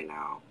 Right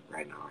now.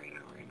 Damn.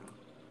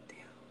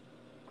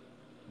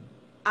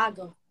 I'll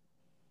go.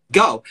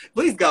 Go,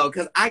 please go,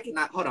 because I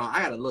cannot. Hold on,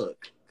 I gotta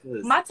look.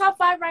 My top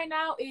 5 right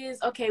now is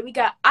okay.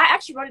 I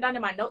actually wrote it down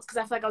in my notes because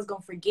I feel like I was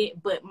gonna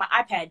forget, but my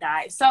iPad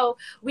died. So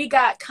we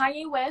got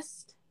Kanye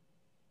West.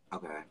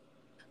 Okay.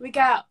 We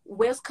got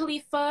Wiz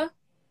Khalifa.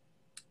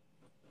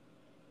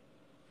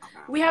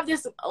 Okay. We have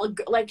this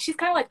like she's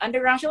kind of like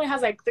underground. She only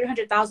has like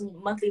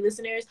 300,000 monthly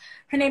listeners.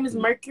 Her name is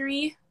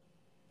Mercury.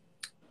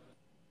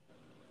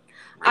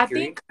 I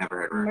think never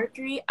heard of her.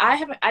 Mercury. I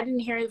didn't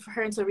hear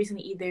her until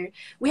recently either.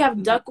 We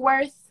have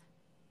Duckworth.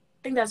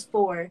 I think that's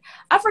 4.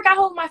 I forgot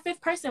who my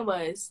 5th person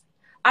was.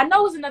 I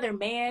know it was another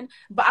man,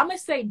 but I'm gonna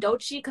say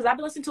Doechii because I've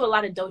been listening to a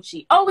lot of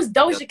Doechii. Oh, it was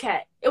Doja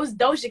Cat.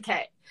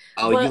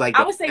 Oh, but you like?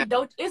 I would say I'm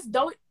gonna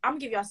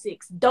give y'all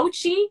 6.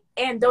 Doechii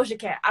and Doja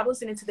Cat. I've been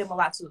listening to them a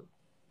lot too.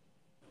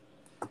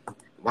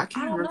 Why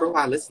can't I remember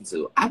what I listen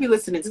to? I be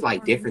listening to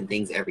like different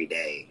things every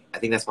day. I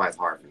think that's why it's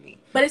hard for me.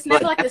 But it's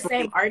never like the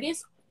same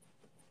artist.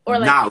 Or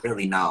like, not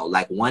really, no.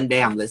 Like one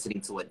day I'm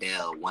listening to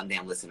Adele, one day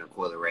I'm listening to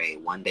Coi Leray,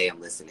 one day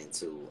I'm listening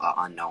to an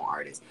unknown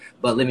artist.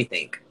 But let me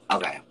think.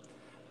 Okay,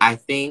 I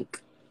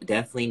think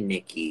definitely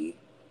Nicki,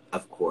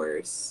 of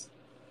course.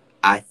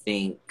 I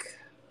think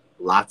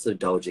lots of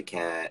Doja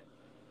Cat.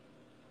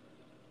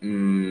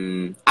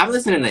 I'm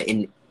listening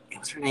to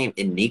what's her name?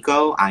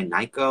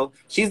 Iniko.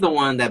 She's the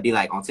one that be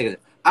like on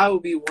TikTok. I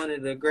will be one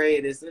of the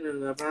greatest.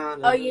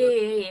 Oh,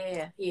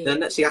 yeah.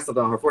 She got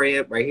something on her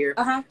forehead right here.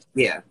 Uh-huh.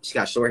 Yeah, she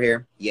got short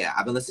hair. Yeah,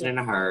 I've been listening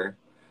to her.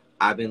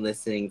 I've been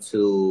listening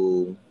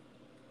to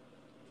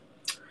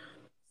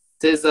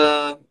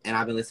SZA, and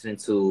I've been listening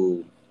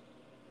to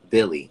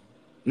Billy.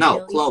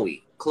 No,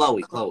 Chloe. I've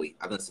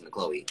been listening to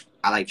Chloe.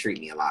 I like Treat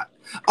Me a lot.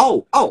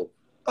 Oh.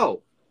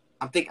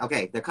 I'm thinking,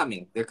 okay, they're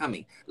coming.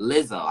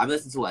 Lizzo. I've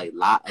listened to a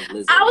lot of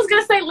Lizzo. I was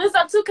going to say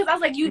Lizzo, too, because I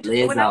was like,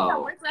 when I was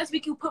at work last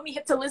week, you put me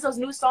hip to Lizzo's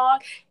new song,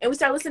 and we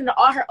started listening to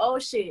all her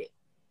old shit.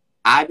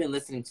 I've been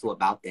listening to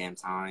About Damn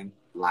Time.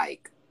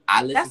 Like,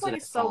 I listen to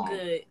that song. So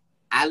good.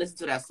 I listen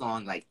to that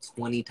song, like,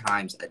 20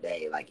 times a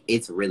day. Like,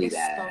 it's really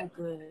bad.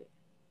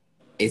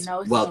 It's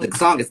so good. The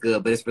song is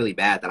good, but it's really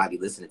bad that I be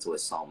listening to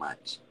it so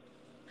much.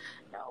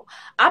 No,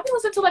 I've been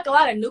listening to like a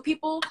lot of new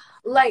people.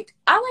 Like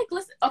I've been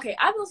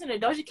listening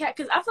to Doja Cat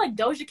because I feel like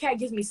Doja Cat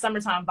gives me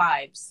summertime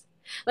vibes.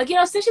 Like, you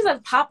know, since she's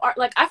a pop art,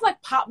 like I feel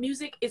like pop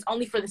music is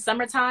only for the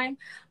summertime.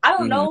 I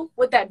don't know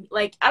what that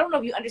like. I don't know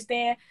if you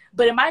understand,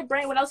 but in my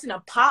brain, when I listen to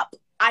pop,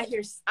 I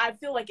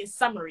feel like it's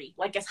summery,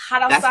 like it's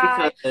hot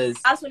outside. I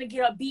just want to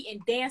get up, beat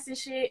and dance and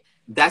shit.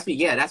 That's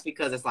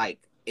because it's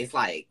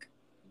like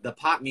the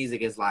pop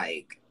music is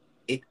like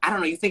it. I don't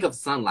know. You think of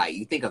sunlight.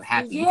 You think of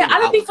happy. Yeah,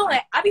 I be feeling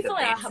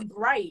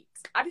bright.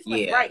 I be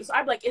feeling Yeah. bright. So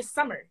I be like, it's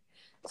summer.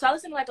 So I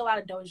listen to like a lot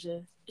of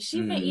Doja.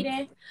 She's been Mm.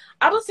 eating.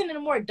 I'm listening to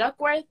more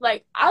Duckworth.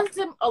 Like I listened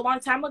to him a long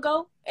time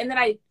ago, and then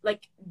I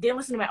like didn't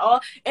listen to him at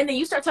all. And then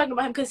you start talking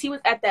about him because he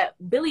was at that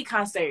Billy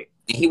concert.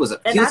 And he was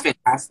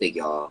fantastic,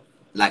 y'all.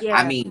 Like Yeah.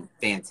 I mean,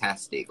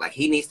 fantastic. Like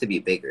he needs to be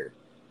bigger.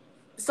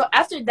 So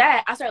after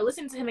that, I started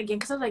listening to him again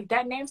because I was like,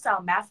 that name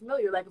sounds mad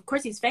familiar. Like, of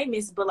course he's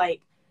famous, but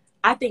like,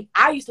 I think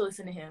I used to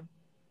listen to him.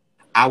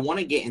 I want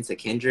to get into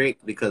Kendrick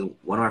because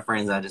one of my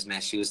friends I just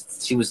met, she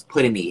was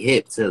putting me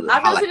hip to.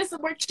 I'm listening to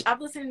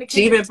Kendrick.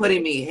 She been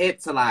putting me hip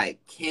to like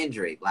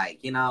Kendrick,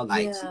 like you know,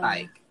 like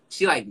yeah.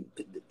 she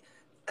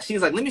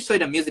was like, let me show you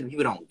the music that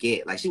people don't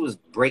get. Like she was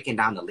breaking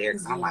down the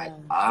lyrics. Yeah. I'm like,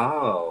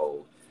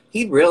 oh,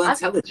 he's real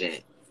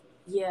intelligent.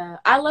 Yeah,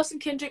 I love some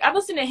Kendrick. I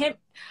listen to him.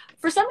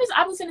 For some reason,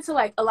 I'm listening to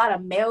like a lot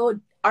of male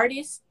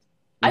artists.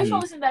 I used to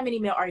listen to that many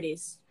male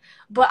artists,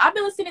 but I've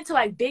been listening to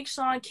like Big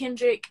Sean,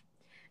 Kendrick,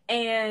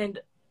 and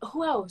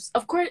who else?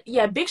 Of course,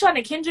 yeah, Big Sean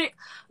and Kendrick.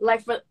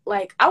 Like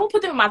I won't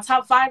put them in my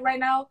top 5 right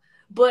now,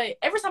 but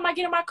every time I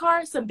get in my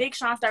car, some Big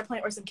Sean start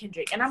playing or some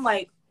Kendrick, and I'm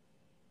like,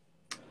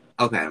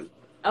 okay,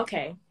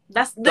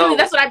 that's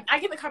what I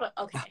get in the car.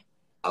 Like,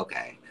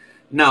 okay.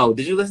 No,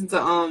 did you listen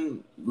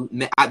to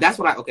that's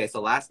what I so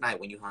last night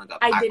when you hung up,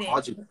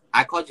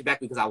 I called you back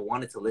because I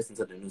wanted to listen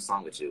to the new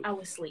song with you. I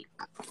was asleep.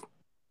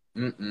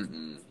 I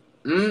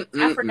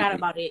forgot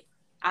about it.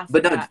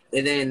 But no,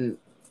 and then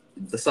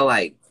so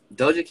like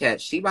Doja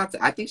Cat,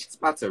 I think she's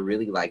about to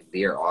really like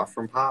veer off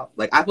from pop.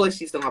 Like I feel like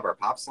she still have her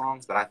pop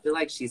songs, but I feel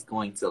like she's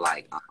going to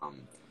like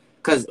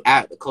because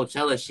at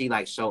Coachella she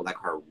like showed like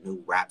her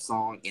new rap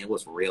song and it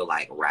was real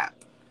like rap.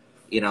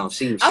 You know,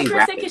 she I was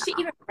gonna say, can she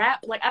even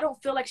rap? Like, I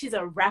don't feel like she's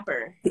a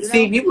rapper.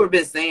 See, people have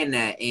been saying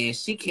that, and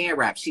she can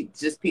rap.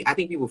 I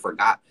think people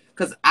forgot.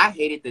 Because I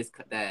hated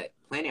that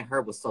Planet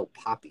Her was so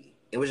poppy.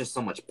 It was just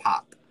so much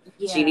pop.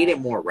 Yeah. She needed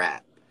more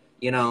rap,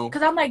 you know?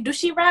 Because I'm like, does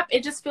she rap?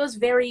 It just feels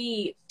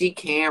very... She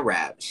can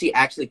rap. She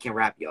actually can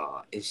rap,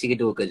 y'all. And she can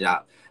do a good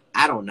job.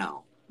 I don't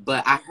know.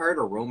 But I heard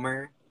a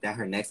rumor that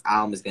her next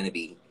album is going to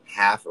be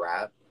half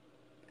rap,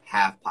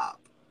 half pop.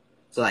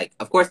 So, like,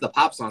 of course, the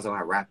pop songs don't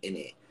have rap in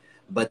it.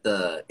 But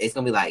it's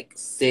gonna be like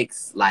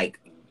 6 like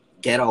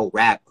ghetto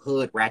rap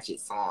hood ratchet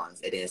songs,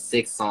 and then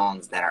 6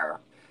 songs that are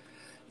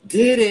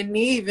didn't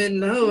even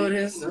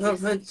notice how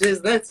much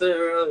is that's a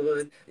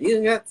road.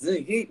 You got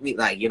to keep me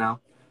like you know.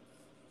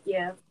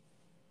 Yeah.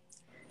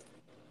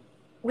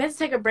 We have to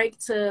take a break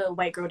to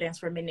white girl dance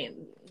for a minute.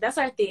 That's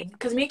our thing,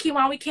 because me and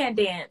Kijuan, we can't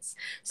dance,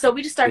 so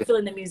we just start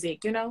feeling the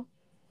music, you know.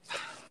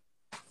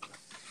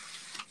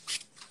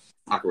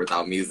 Awkward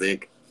without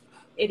music.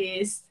 It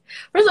is.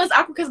 First of all, it's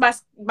awkward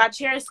because my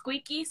chair is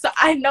squeaky, so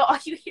I know all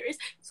you hear is.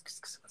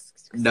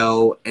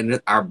 No,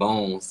 and our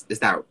bones. It's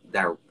that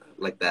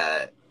like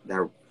that.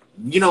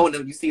 You know when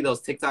you see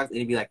those TikToks and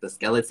it'd be like the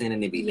skeleton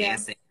and it'd be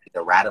dancing,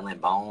 the rattling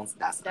bones.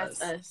 That's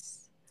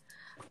us.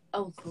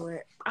 Oh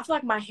Lord, I feel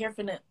like my hair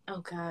finna. Oh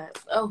God.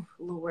 Oh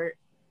Lord.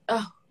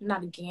 Oh,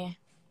 not again.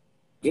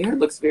 Your hair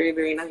looks very,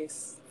 very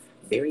nice.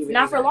 Very, very.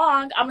 Not for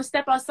long. I'm gonna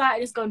step outside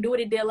and it's gonna do what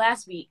it did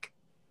last week.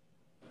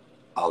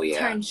 Oh yeah.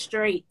 Turn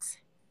straight.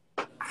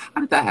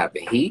 How did that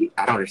happen? Heat?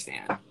 I don't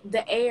understand.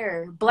 The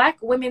air. Black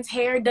women's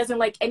hair doesn't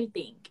like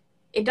anything.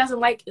 It doesn't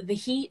like the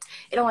heat.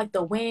 It don't like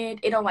the wind.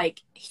 It don't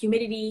like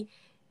humidity.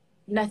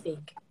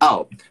 Nothing.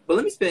 Oh, but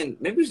let me spend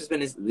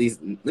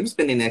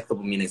the next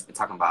couple minutes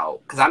talking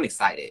about, because I'm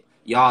excited.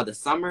 Y'all, the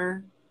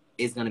summer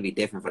is gonna be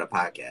different for the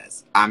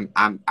podcast.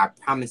 I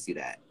promise you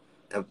that.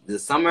 The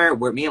summer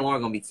where me and Lauren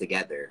are gonna be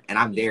together, and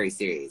I'm very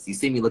serious. You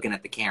see me looking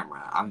at the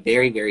camera. I'm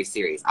very, very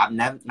serious. I'm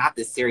not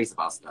this serious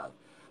about stuff,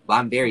 but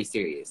I'm very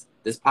serious.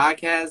 This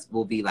podcast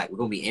will be like, we're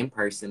gonna be in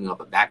person. We'll have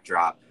a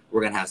backdrop.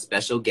 We're gonna have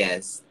special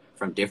guests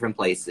from different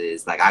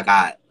places. Like I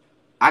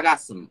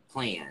got some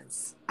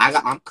plans.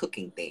 I'm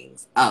cooking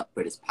things up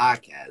for this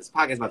podcast. This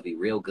podcast is about to be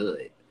real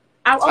good.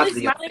 I'm only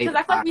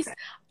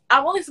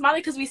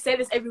smiling because we say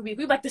this every week.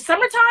 We're like, the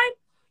summertime,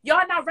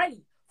 y'all not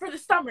ready for the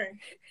summer.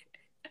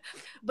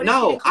 But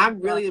no,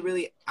 I'm really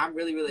excited.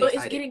 But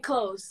it's getting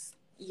close.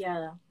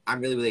 Yeah. I'm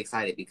really, really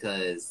excited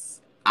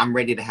because I'm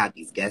ready to have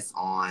these guests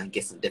on,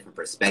 get some different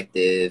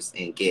perspectives,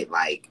 and get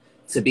like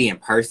to be in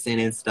person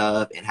and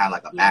stuff, and have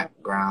like a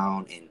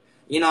background, and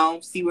you know,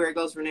 see where it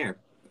goes from there.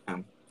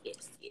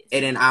 Yes.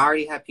 And then I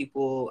already have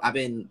people. I've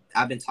been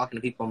talking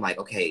to people. I'm like,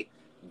 okay,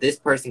 this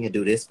person can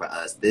do this for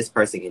us. This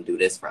person can do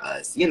this for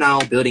us. You know,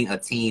 building a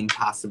team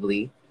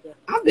possibly. Yeah.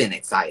 I've been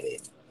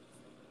excited.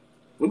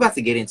 We're about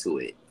to get into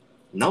it.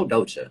 No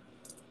Doja.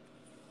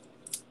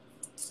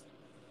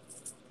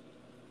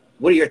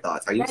 What are your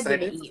thoughts? Are you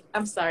excited?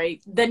 I'm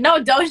sorry. The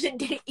no Doja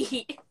didn't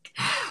eat.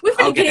 We're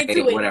gonna get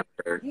into it.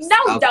 Whatever. No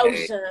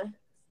Doja.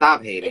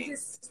 Stop hating.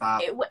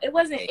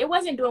 It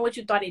wasn't doing what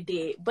you thought it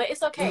did, but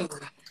it's okay.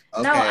 Okay,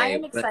 no, I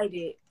am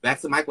excited.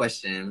 Back to my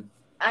question.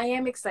 I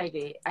am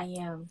excited.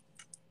 I'm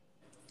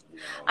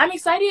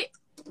excited,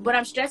 but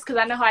I'm stressed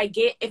because I know how I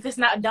get. If it's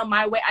not done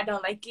my way, I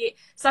don't like it.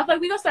 So I feel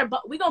like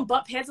we're gonna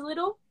bump heads a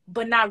little.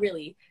 but not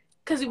really.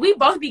 Because we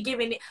both be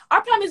giving it.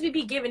 Our problem is we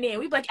be giving in.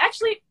 We be like,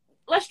 actually,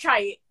 let's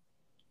try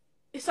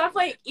it. So I feel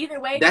like either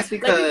way. That's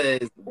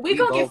because like, we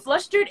gonna get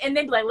flustered and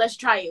then be like, let's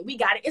try it. We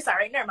got it. It's all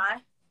right. Never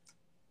mind.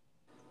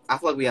 I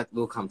feel like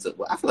we'll come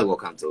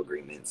to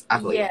agreements. I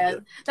feel yeah,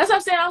 like that's what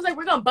I'm saying. I was like,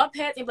 we're gonna bump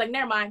heads and be like,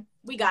 never mind.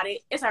 We got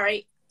it. It's all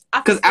right.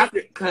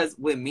 Because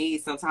with me,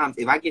 sometimes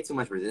if I get too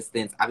much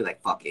resistance, I'll be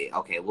like, fuck it.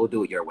 Okay, we'll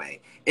do it your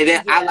way. And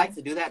then I like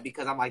to do that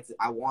because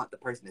I want the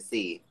person to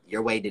see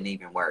your way didn't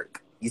even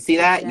work. You see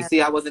that? Yeah. You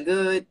see I wasn't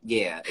good?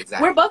 Yeah,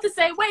 exactly. We're both the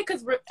same way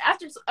because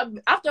after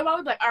a while,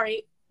 we're like, all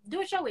right,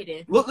 do it your way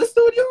then. Well, let's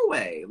do it your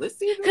way. Let's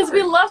see. Because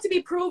we love to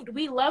be proved.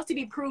 We love to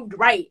be proved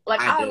right.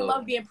 Like, I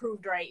love being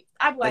proved right.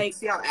 I'm like,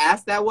 see how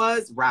ass that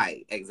was?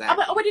 Right, exactly. I'm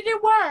like, oh, did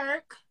it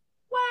work?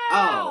 Wow.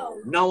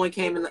 Oh, no one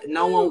came in.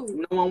 No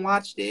one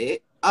watched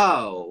it.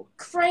 Oh,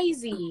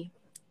 crazy.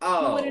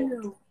 Oh, no one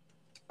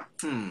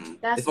knew.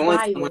 That's if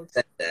only someone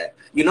said that.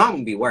 You know I'm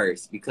gonna be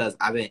worse because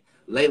I've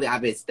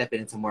been stepping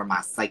into more of my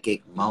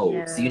psychic mode.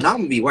 Yeah. So you know I'm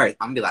gonna be worse.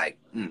 I'm gonna be like,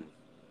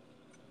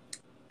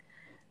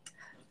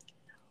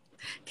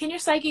 Can your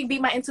psychic be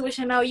my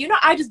intuition? No, you know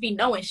I just be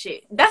knowing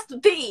shit. That's the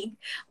thing.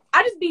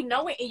 I just be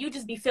knowing and you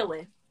just be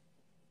feeling.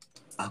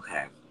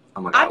 Okay.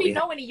 Oh my God. I be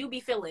knowing and you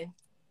be feeling.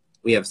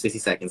 We have 60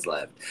 seconds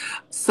left.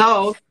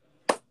 So,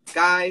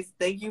 guys,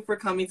 thank you for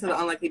coming to the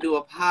Unlikely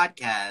Duo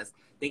podcast.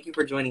 Thank you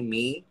for joining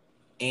me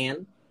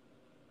and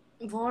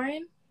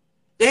Lauren.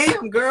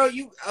 Damn, girl,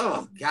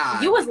 oh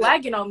God. You was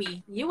lagging on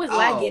me. You was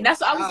lagging.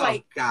 That's what I was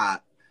like.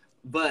 God.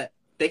 But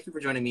thank you for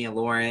joining me and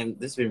Lauren.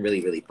 This has been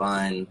really, really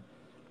fun.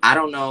 I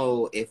don't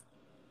know if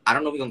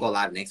we're gonna go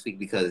live next week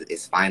because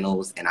it's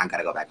finals and I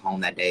gotta go back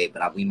home that day.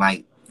 But we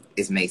might.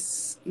 Is it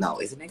next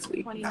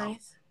week? 29th. No.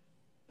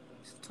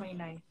 It's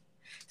 29th.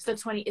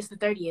 It's the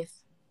 30th.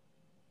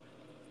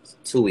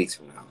 2 weeks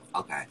from now.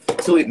 Okay.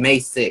 May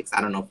 6th.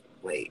 I don't know.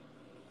 Wait.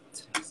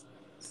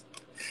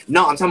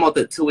 No, I'm talking about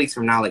the 2 weeks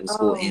from now, like when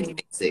school ends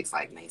May 6th,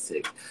 like May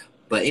 6th.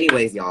 But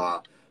anyways,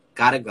 y'all,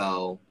 gotta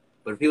go.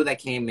 But for people that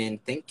came in,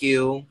 thank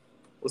you.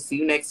 We'll see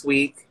you next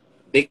week.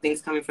 Big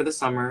things coming for the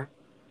summer.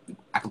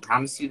 I can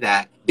promise you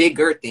that.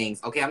 Bigger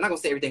things. Okay, I'm not gonna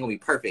say everything gonna be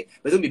perfect,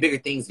 but it's gonna be bigger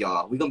things,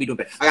 y'all. We're gonna be doing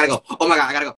better. I gotta go. Oh my God, I gotta go.